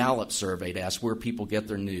big Gallup survey to ask where people get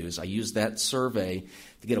their news. I use that survey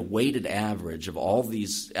to get a weighted average of all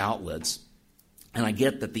these outlets. And I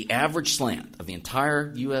get that the average slant of the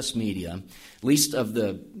entire U.S. media, at least of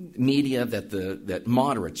the media that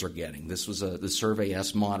moderates are getting, this was the survey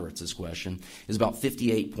asked moderates this question, is about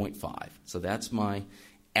 58.5. So that's my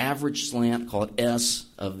average slant, call it S,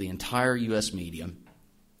 of the entire U.S. media.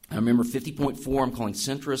 I remember 50.4 I'm calling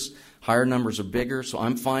centrist. Higher numbers are bigger. So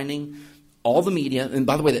I'm finding all the media, and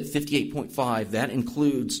by the way, that 58.5, that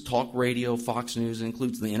includes talk radio, Fox News, it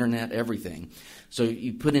includes the internet, everything. So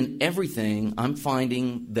you put in everything, I'm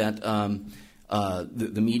finding that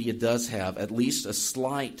the media does have at least a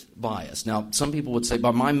slight bias. Now, some people would say, by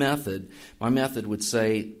my method would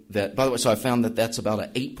say that, by the way, so I found that that's about an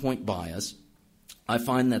 8-point bias. I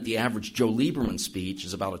find that the average Joe Lieberman speech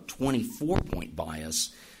is about a 24-point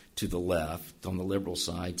bias to the left on the liberal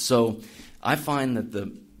side. So I find that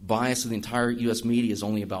the bias of the entire U.S. media is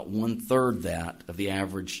only about 1/3 that of the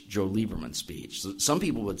average Joe Lieberman speech. So some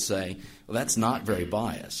people would say, well, that's not very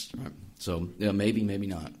biased. Right? So maybe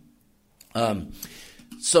not.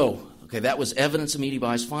 Okay, that was evidence of media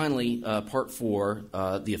bias. Finally, part 4,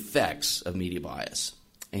 the effects of media bias.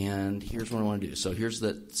 And here's what I want to do. So here's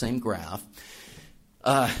the same graph.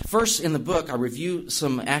 First, in the book, I review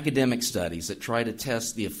some academic studies that try to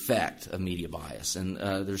test the effect of media bias. And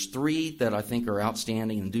there's 3 that I think are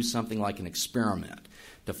outstanding and do something like an experiment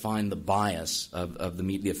to find the bias of the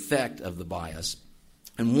media, the effect of the bias.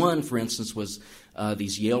 And one, for instance, was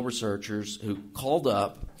these Yale researchers who called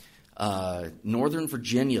up Northern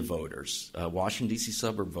Virginia voters, Washington, D.C.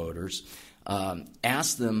 suburb voters,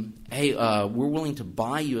 asked them, hey, we're willing to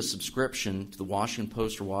buy you a subscription to the Washington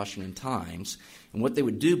Post or Washington Times. And what they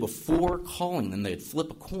would do before calling them, they'd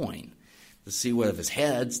flip a coin to see whether if it's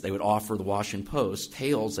heads, they would offer the Washington Post,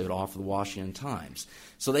 tails, they would offer the Washington Times.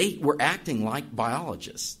 So they were acting like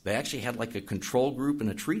biologists. They actually had like a control group and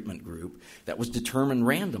a treatment group that was determined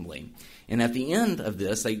randomly. And at the end of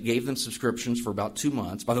this, they gave them subscriptions for about 2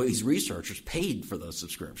 months. By the way, these researchers paid for those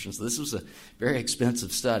subscriptions. So this was a very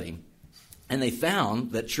expensive study. And they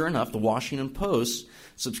found that, sure enough, the Washington Post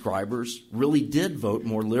subscribers really did vote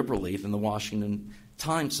more liberally than the Washington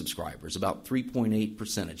Times subscribers, about 3.8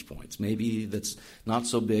 percentage points. Maybe that's not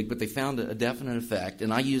so big, but they found a definite effect.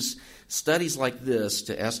 And I use studies like this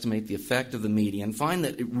to estimate the effect of the media and find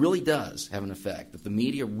that it really does have an effect, that the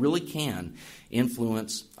media really can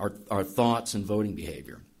influence our thoughts and voting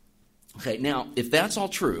behavior. Okay, now, if that's all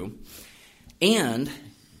true, and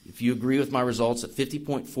if you agree with my results that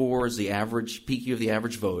 50.4 is the average PQ of the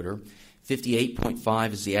average voter,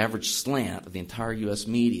 58.5 is the average slant of the entire U.S.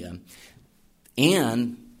 media,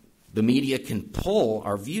 and the media can pull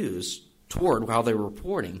our views toward how they were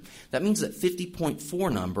reporting, that means that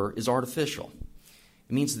 50.4 number is artificial.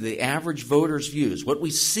 It means that the average voter's views, what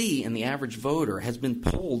we see in the average voter, has been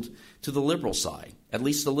pulled to the liberal side, at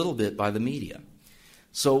least a little bit by the media.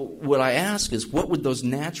 So what I ask is, what would those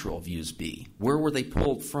natural views be? Where were they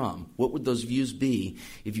pulled from? What would those views be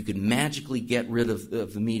if you could magically get rid of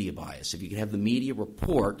the media bias, if you could have the media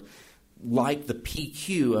report like the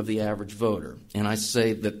PQ of the average voter? And I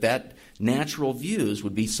say that natural views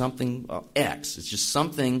would be something X. It's just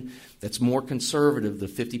something that's more conservative, the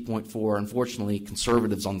 50.4, unfortunately,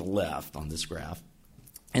 conservatives on the left on this graph.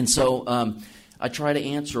 And so I try to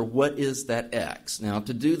answer, what is that X? Now,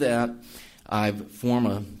 to do that, I form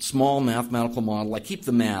a small mathematical model. I keep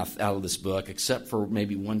the math out of this book, except for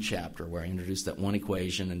maybe one chapter where I introduce that one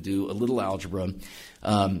equation and do a little algebra.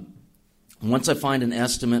 Once I find an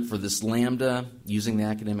estimate for this lambda using the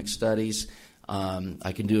academic studies,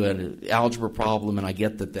 I can do an algebra problem, and I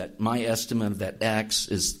get that my estimate of that X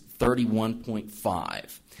is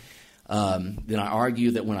 31.5. Then I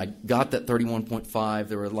argue that when I got that 31.5,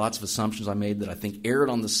 there were lots of assumptions I made that I think erred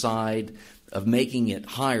on the side of making it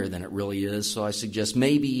higher than it really is. So I suggest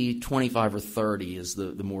maybe 25 or 30 is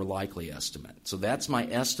the more likely estimate. So that's my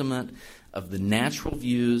estimate of the natural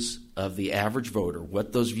views of the average voter,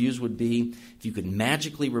 what those views would be if you could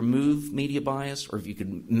magically remove media bias or if you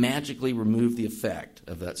could magically remove the effect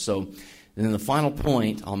of that. So then the final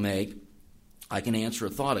point I'll make, I can answer a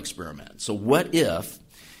thought experiment. So what if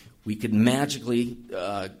we could magically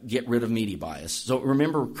get rid of media bias? So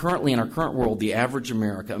remember, currently in our current world, the average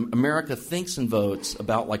America thinks and votes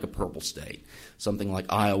about like a purple state, something like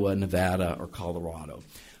Iowa, Nevada, or Colorado.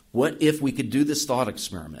 What if we could do this thought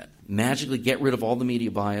experiment, magically get rid of all the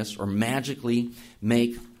media bias or magically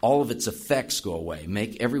make all of its effects go away,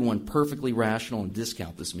 make everyone perfectly rational and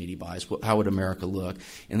discount this media bias? How would America look?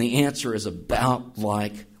 And the answer is about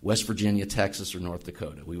like West Virginia, Texas, or North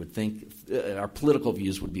Dakota. We would think our political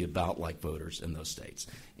views would be about like voters in those states.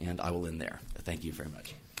 And I will end there. Thank you very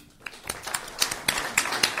much.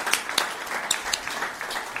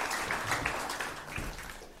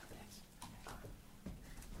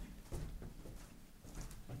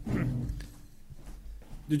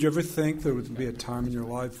 Did you ever think there would be a time in your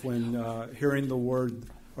life when hearing the word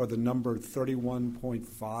or the number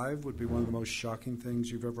 31.5 would be one of the most shocking things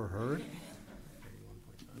you've ever heard?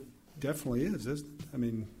 Definitely is, isn't it? I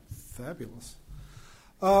mean, fabulous.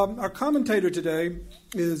 Our commentator today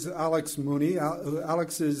is Alex Mooney.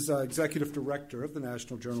 Alex is Executive Director of the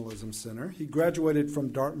National Journalism Center. He graduated from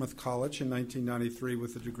Dartmouth College in 1993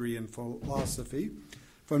 with a degree in philosophy.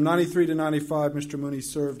 From 93 to 95, Mr. Mooney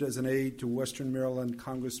served as an aide to Western Maryland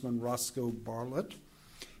Congressman Roscoe Bartlett.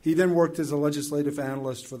 He then worked as a legislative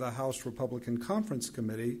analyst for the House Republican Conference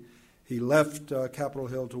Committee. He left Capitol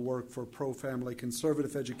Hill to work for a pro-family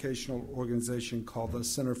conservative educational organization called the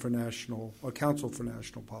Council for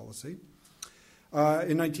National Policy.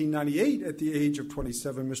 In 1998, at the age of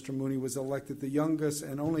 27, Mr. Mooney was elected the youngest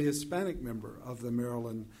and only Hispanic member of the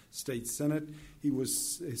Maryland State Senate. He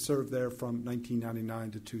served there from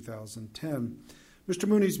 1999 to 2010. Mr.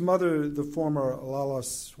 Mooney's mother, the former Lala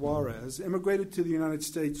Suarez, immigrated to the United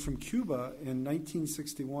States from Cuba in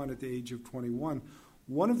 1961 at the age of 21.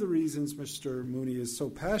 One of the reasons Mr. Mooney is so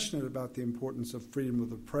passionate about the importance of freedom of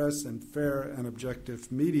the press and fair and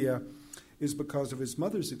objective media is because of his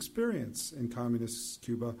mother's experience in communist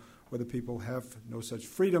Cuba, where the people have no such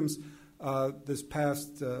freedoms. This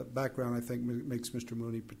past background, I think, makes Mr.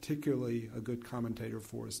 Mooney particularly a good commentator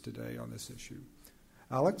for us today on this issue.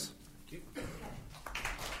 Alex? Thank you.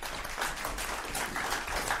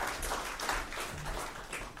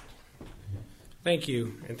 Thank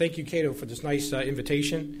you, and thank you, Cato, for this nice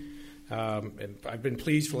invitation. And I've been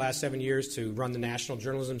pleased for the last 7 years to run the National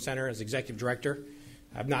Journalism Center as Executive Director.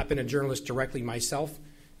 I've not been a journalist directly myself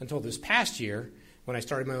until this past year when I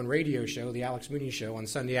started my own radio show, The Alex Mooney Show, on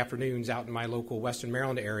Sunday afternoons out in my local Western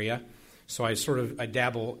Maryland area. So I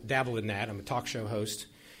dabble in that. I'm a talk show host.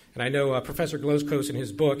 And I know Professor Glozkos in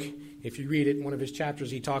his book, if you read it, in one of his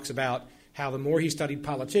chapters, he talks about how the more he studied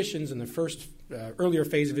politicians in the first earlier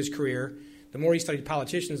phase of his career, the more he studied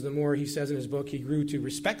politicians, the more, he says in his book, he grew to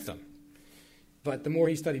respect them. But the more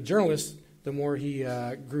he studied journalists, the more he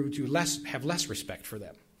grew to have less respect for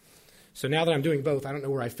them. So now that I'm doing both, I don't know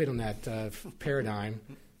where I fit on that paradigm.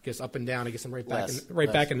 I guess up and down. I guess I'm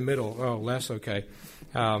back in the middle. Oh, less, okay.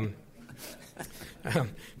 But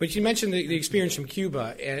you mentioned the experience from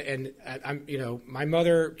Cuba, and I'm, my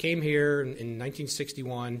mother came here in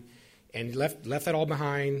 1961 and left that all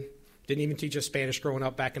behind. Didn't even teach us Spanish growing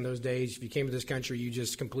up back in those days. If you came to this country, you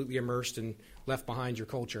just completely immersed and left behind your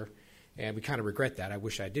culture. And we kind of regret that. I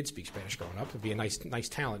wish I did speak Spanish growing up. It would be a nice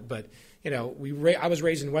talent. But, I was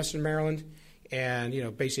raised in Western Maryland and,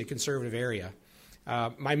 basically a conservative area.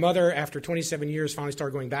 My mother, after 27 years, finally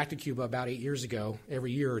started going back to Cuba about 8 years ago,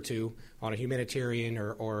 every year or two, on a humanitarian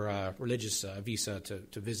or religious visa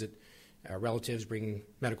to visit relatives, bring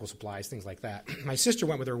medical supplies, things like that. My sister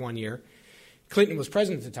went with her 1 year. Clinton was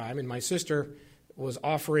president at the time, and my sister was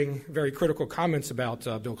offering very critical comments about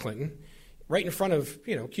Bill Clinton right in front of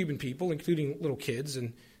Cuban people, including little kids,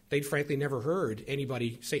 and they'd frankly never heard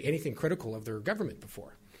anybody say anything critical of their government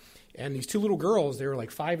before. And these two little girls, they were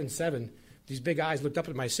like 5 and 7, these big eyes looked up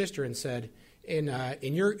at my sister and said, in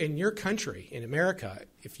your country, in America,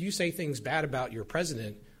 if you say things bad about your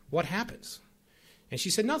president, what happens? And she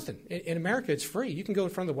said, nothing. In America, it's free. You can go in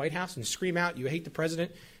front of the White House and scream out you hate the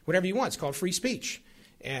president, whatever you want. It's called free speech.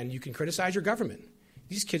 And you can criticize your government.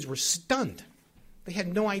 These kids were stunned. They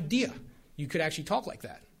had no idea you could actually talk like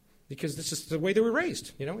that because this is the way they were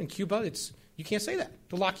raised. In Cuba, you can't say that.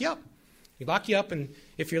 They'll lock you up. They lock you up, and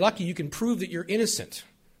if you're lucky, you can prove that you're innocent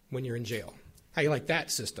when you're in jail. How you like that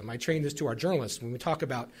system? I train this to our journalists when we talk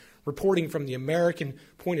about reporting from the American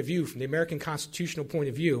point of view, from the American constitutional point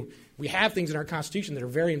of view. We have things in our Constitution that are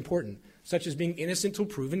very important, such as being innocent till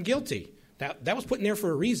proven guilty. That was put in there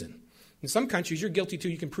for a reason. In some countries, you're guilty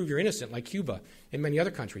till you can prove you're innocent, like Cuba and many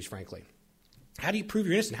other countries, frankly. How do you prove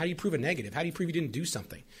you're innocent? How do you prove a negative? How do you prove you didn't do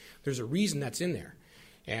something? There's a reason that's in there.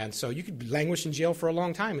 And so you could languish in jail for a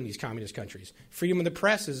long time in these communist countries. Freedom of the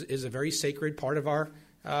press is a very sacred part of our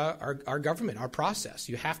government, our process.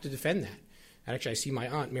 You have to defend that. And actually, I see my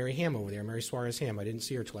aunt, Mary Ham, over there, Mary Suarez Ham. I didn't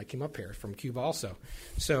see her till I came up here from Cuba also.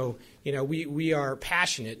 So, we are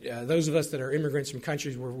passionate. Those of us that are immigrants from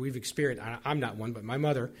countries where we've experienced, I'm not one, but my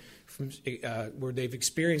mother, where they've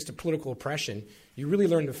experienced a political oppression, you really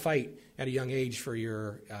learn to fight at a young age for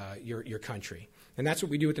your country. And that's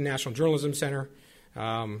what we do at the National Journalism Center.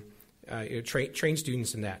 Train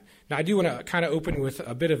students in that. Now, I do want to kind of open with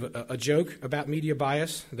a bit of a joke about media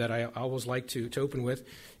bias that I always like to open with.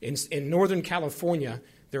 In Northern California,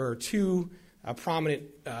 there are two prominent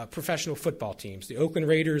professional football teams, the Oakland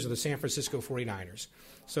Raiders or the San Francisco 49ers.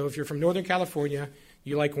 So if you're from Northern California,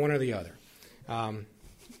 you like one or the other.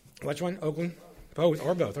 Which one? Oakland?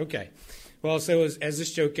 Both, okay. Well, so as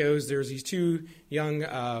this joke goes, there's these two young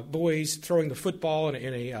boys throwing the football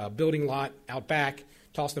in a building lot out back,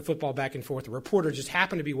 tossing the football back and forth. A reporter just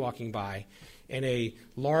happened to be walking by, and a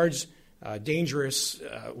large, dangerous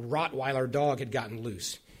Rottweiler dog had gotten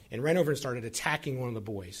loose and ran over and started attacking one of the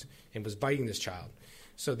boys and was biting this child.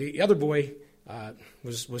 So the other boy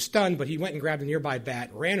was stunned, but he went and grabbed a nearby bat,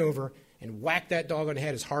 ran over, and whacked that dog on the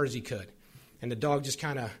head as hard as he could. And the dog just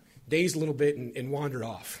kind of dazed a little bit and wandered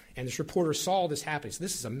off. And this reporter saw this happen. He said,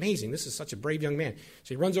 "This is amazing. This is such a brave young man." So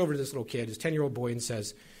he runs over to this little kid, his 10-year-old boy, and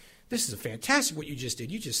says, "This is fantastic what you just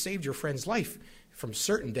did. You just saved your friend's life from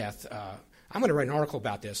certain death. I'm going to write an article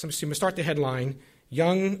about this." I'm going to start the headline,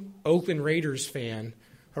 "Young Oakland Raiders fan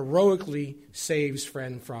heroically saves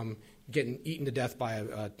friend from getting eaten to death by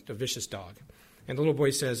a vicious dog." And the little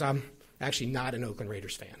boy says, "I'm actually not an Oakland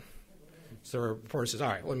Raiders fan." So the reporter says, "All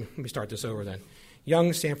right, let me start this over then.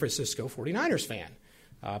 Young San Francisco 49ers fan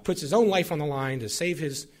puts his own life on the line to save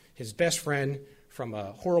his best friend from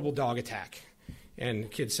a horrible dog attack." And the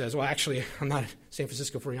kid says, "Well, actually, I'm not a San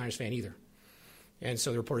Francisco 49ers fan either." And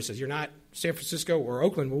so the reporter says, "You're not San Francisco or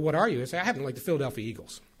Oakland? Well, what are you?" I say, "I happen to like the Philadelphia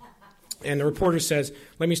Eagles." And the reporter says,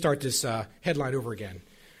 "Let me start this headline over again.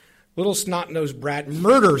 Little snot-nosed brat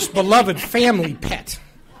murders beloved family pet."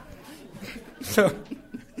 So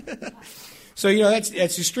that's an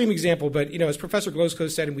extreme example, but, as Professor Glosco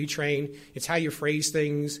said, and we train, it's how you phrase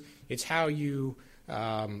things. It's how you,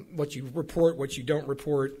 what you report, what you don't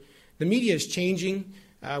report. The media is changing.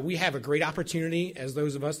 We have a great opportunity as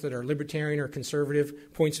those of us that are libertarian or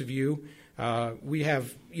conservative points of view. We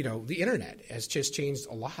have, the internet has just changed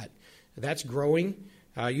a lot. That's growing.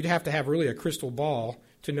 You'd have to have really a crystal ball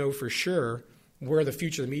to know for sure where the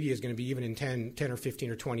future of the media is going to be even in 10 or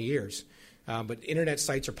 15 or 20 years. But internet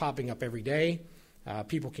sites are popping up every day.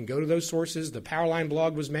 People can go to those sources. The Powerline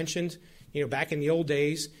blog was mentioned. Back in the old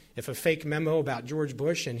days, if a fake memo about George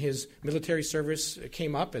Bush and his military service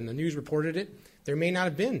came up and the news reported it, there may not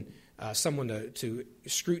have been someone to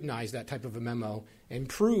scrutinize that type of a memo and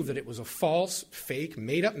prove that it was a false, fake,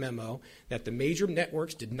 made-up memo that the major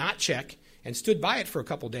networks did not check and stood by it for a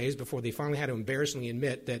couple days before they finally had to embarrassingly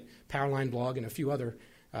admit that Powerline blog and a few other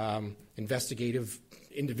investigative,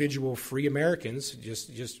 individual, free Americans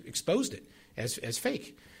just exposed it as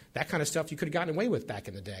fake. That kind of stuff you could have gotten away with back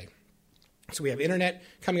in the day. So we have internet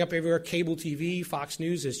coming up everywhere. Cable TV, Fox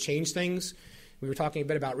News has changed things. We were talking a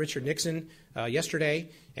bit about Richard Nixon yesterday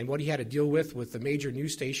and what he had to deal with the major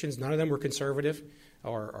news stations. None of them were conservative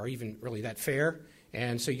or even really that fair.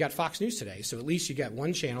 And so you got Fox News today. So at least you got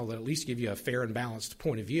one channel that at least give you a fair and balanced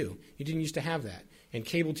point of view. You didn't used to have that. And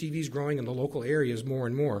cable TV is growing in the local areas more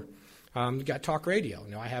and more. You got talk radio.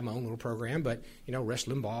 I have my own little program, but Rush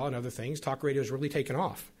Limbaugh and other things, talk radio has really taken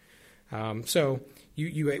off. So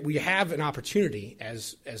we have an opportunity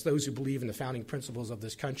as those who believe in the founding principles of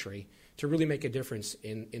this country to really make a difference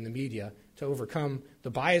in the media, to overcome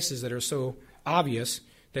the biases that are so obvious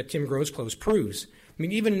that Tim Grosclose proves. I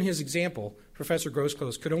mean, even in his example, Professor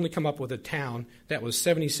Grosclose could only come up with a town that was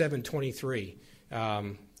 77-23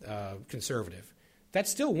 conservative. That's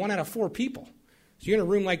still 1 out of 4 people. So you're in a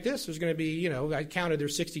room like this, there's going to be, I counted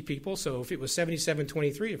there's 60 people, so if it was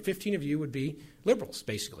 77-23, 15 of you would be liberals,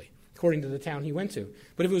 basically, according to the town he went to.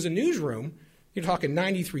 But if it was a newsroom, you're talking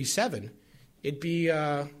 93-7, it'd be,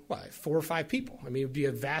 4 or 5 people. I mean, it would be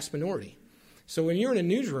a vast minority. So when you're in a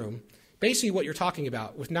newsroom, basically what you're talking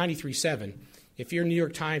about with 93-7, if you're New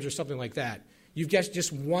York Times or something like that, you've got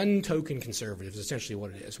just one token conservative is essentially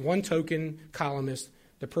what it is. One token columnist.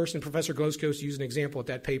 The person, Professor Grosclose, used an example at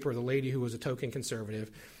that paper, the lady who was a token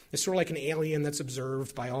conservative. It's sort of like an alien that's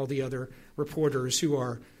observed by all the other reporters who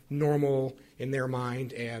are normal in their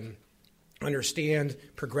mind and understand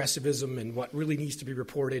progressivism and what really needs to be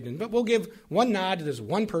reported. But we'll give one nod to this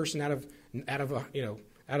one person out of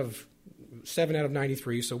 7 out of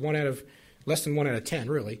 93, so less than 1 out of 10,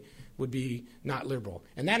 really, would be not liberal.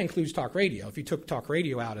 And that includes talk radio. If you took talk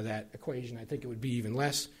radio out of that equation, I think it would be even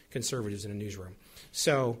less conservatives in a newsroom.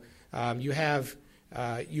 So you have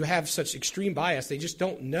such extreme bias, they just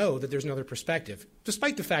don't know that there's another perspective,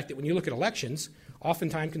 despite the fact that when you look at elections,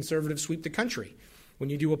 oftentimes conservatives sweep the country. When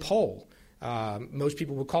you do a poll, most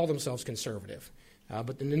people will call themselves conservative.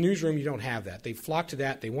 But in the newsroom, you don't have that. They flock to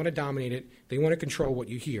that. They want to dominate it. They want to control what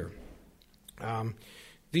you hear.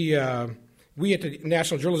 We at the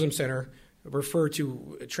National Journalism Center refer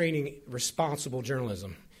to training responsible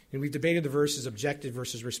journalism. And we've debated the verses objective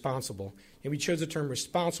versus responsible. And we chose the term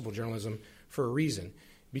responsible journalism for a reason.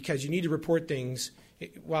 Because you need to report things,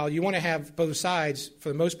 while you want to have both sides for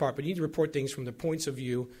the most part, but you need to report things from the points of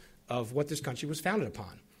view of what this country was founded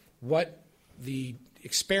upon. What the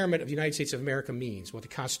experiment of the United States of America means, what the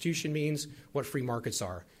Constitution means, what free markets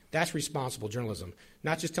are. That's responsible journalism.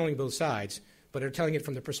 Not just telling both sides, but are telling it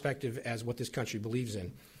from the perspective as what this country believes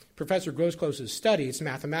in. Professor Grosclose's study, it's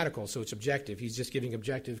mathematical, so it's objective. He's just giving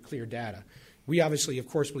objective, clear data. We obviously, of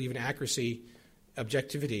course, believe in accuracy,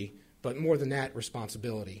 objectivity, but more than that,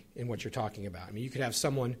 responsibility in what you're talking about. I mean, you could have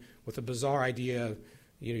someone with a bizarre idea.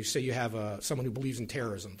 You say you have someone who believes in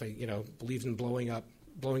terrorism, believes in blowing up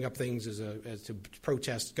things as to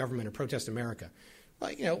protest government or protest America.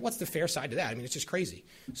 Well, what's the fair side to that? I mean, it's just crazy.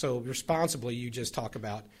 So responsibly, you just talk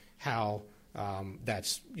about how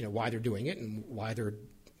that's why they're doing it and why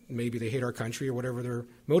maybe they hate our country or whatever their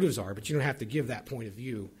motives are. But you don't have to give that point of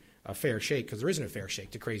view a fair shake, because there isn't a fair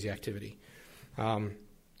shake to crazy activity.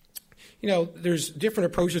 There's different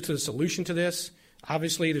approaches to the solution to this.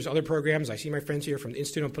 Obviously, there's other programs. I see my friends here from the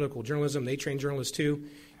Institute on Political Journalism. They train journalists too.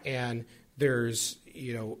 And there's,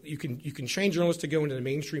 you can train journalists to go into the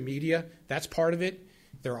mainstream media. That's part of it.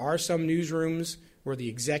 There are some newsrooms where the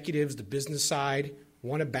executives, the business side,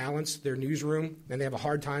 want to balance their newsroom, and they have a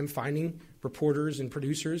hard time finding reporters and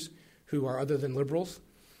producers who are other than liberals.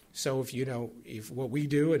 So if what we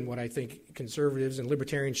do and what I think conservatives and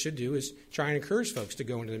libertarians should do is try and encourage folks to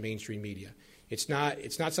go into the mainstream media. It's not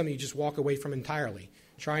something you just walk away from entirely.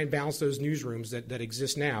 Try and balance those newsrooms that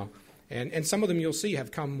exist now. And some of them you'll see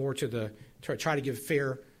have come more to try to give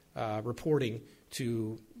fair reporting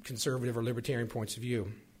to conservative or libertarian points of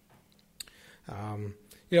view.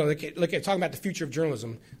 Look at talking about the future of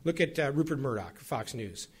journalism. Look at Rupert Murdoch, Fox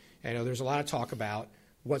News. There's a lot of talk about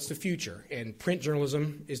what's the future, and print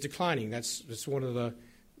journalism is declining. That's one of the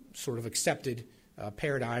sort of accepted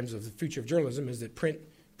paradigms of the future of journalism, is that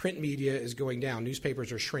print media is going down.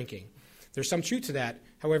 Newspapers are shrinking. There's some truth to that.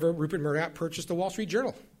 However, Rupert Murdoch purchased the Wall Street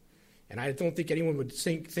Journal. And I don't think anyone would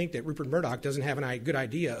think that Rupert Murdoch doesn't have a good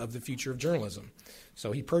idea of the future of journalism.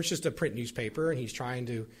 So he purchased a print newspaper, and he's trying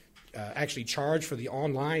to actually charge for the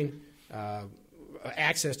online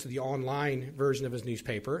access to the online version of his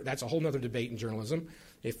newspaper. That's a whole other debate in journalism.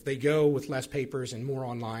 If they go with less papers and more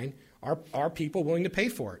online, are people willing to pay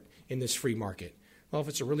for it in this free market? Well, if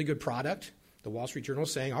it's a really good product, the Wall Street Journal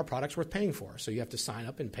is saying our product's worth paying for. So you have to sign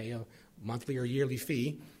up and pay a monthly or yearly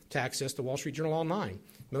fee to access the Wall Street Journal online.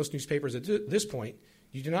 Most newspapers at this point,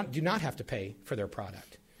 you do not have to pay for their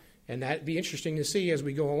product. And that'd be interesting to see as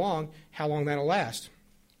we go along how long that'll last.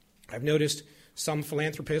 I've noticed some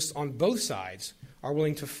philanthropists on both sides are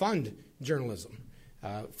willing to fund journalism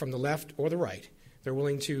from the left or the right. They're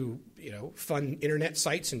willing to, fund internet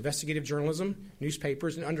sites, investigative journalism,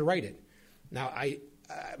 newspapers, and underwrite it. Now,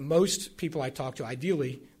 most people I talk to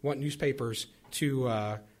ideally want newspapers to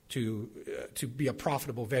be a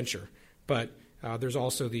profitable venture, but there's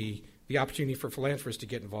also the opportunity for philanthropists to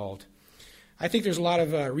get involved. I think there's a lot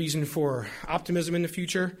of reason for optimism in the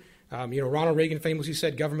future. Ronald Reagan famously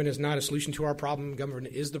said, "Government is not a solution to our problem.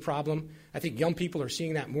 Government is the problem." I think young people are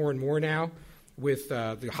seeing that more and more now with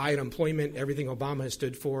the high unemployment, everything Obama has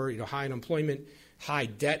stood for, high unemployment, high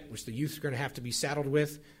debt, which the youth are going to have to be saddled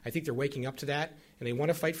with. I think they're waking up to that, and they want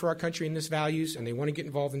to fight for our country and its values, and they want to get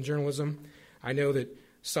involved in journalism. I know that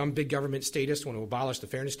some big government statists want to abolish the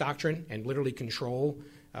fairness doctrine and literally control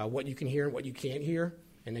what you can hear and what you can't hear.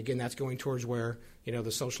 And again, that's going towards where,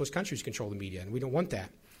 the socialist countries control the media, and we don't want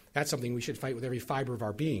that. That's something we should fight with every fiber of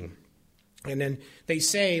our being. And then they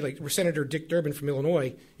say, like Senator Dick Durbin from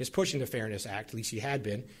Illinois is pushing the Fairness Act, at least he had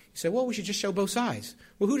been. He said, well, we should just show both sides.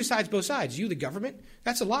 Well, who decides both sides? You, the government?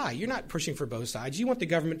 That's a lie. You're not pushing for both sides. You want the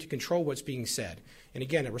government to control what's being said. And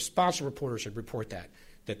again, a responsible reporter should report that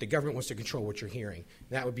the government wants to control what you're hearing.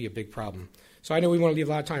 That would be a big problem. So I know we want to leave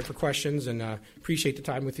a lot of time for questions, and appreciate the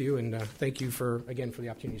time with you, and thank you, for the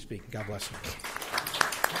opportunity to speak. God bless you.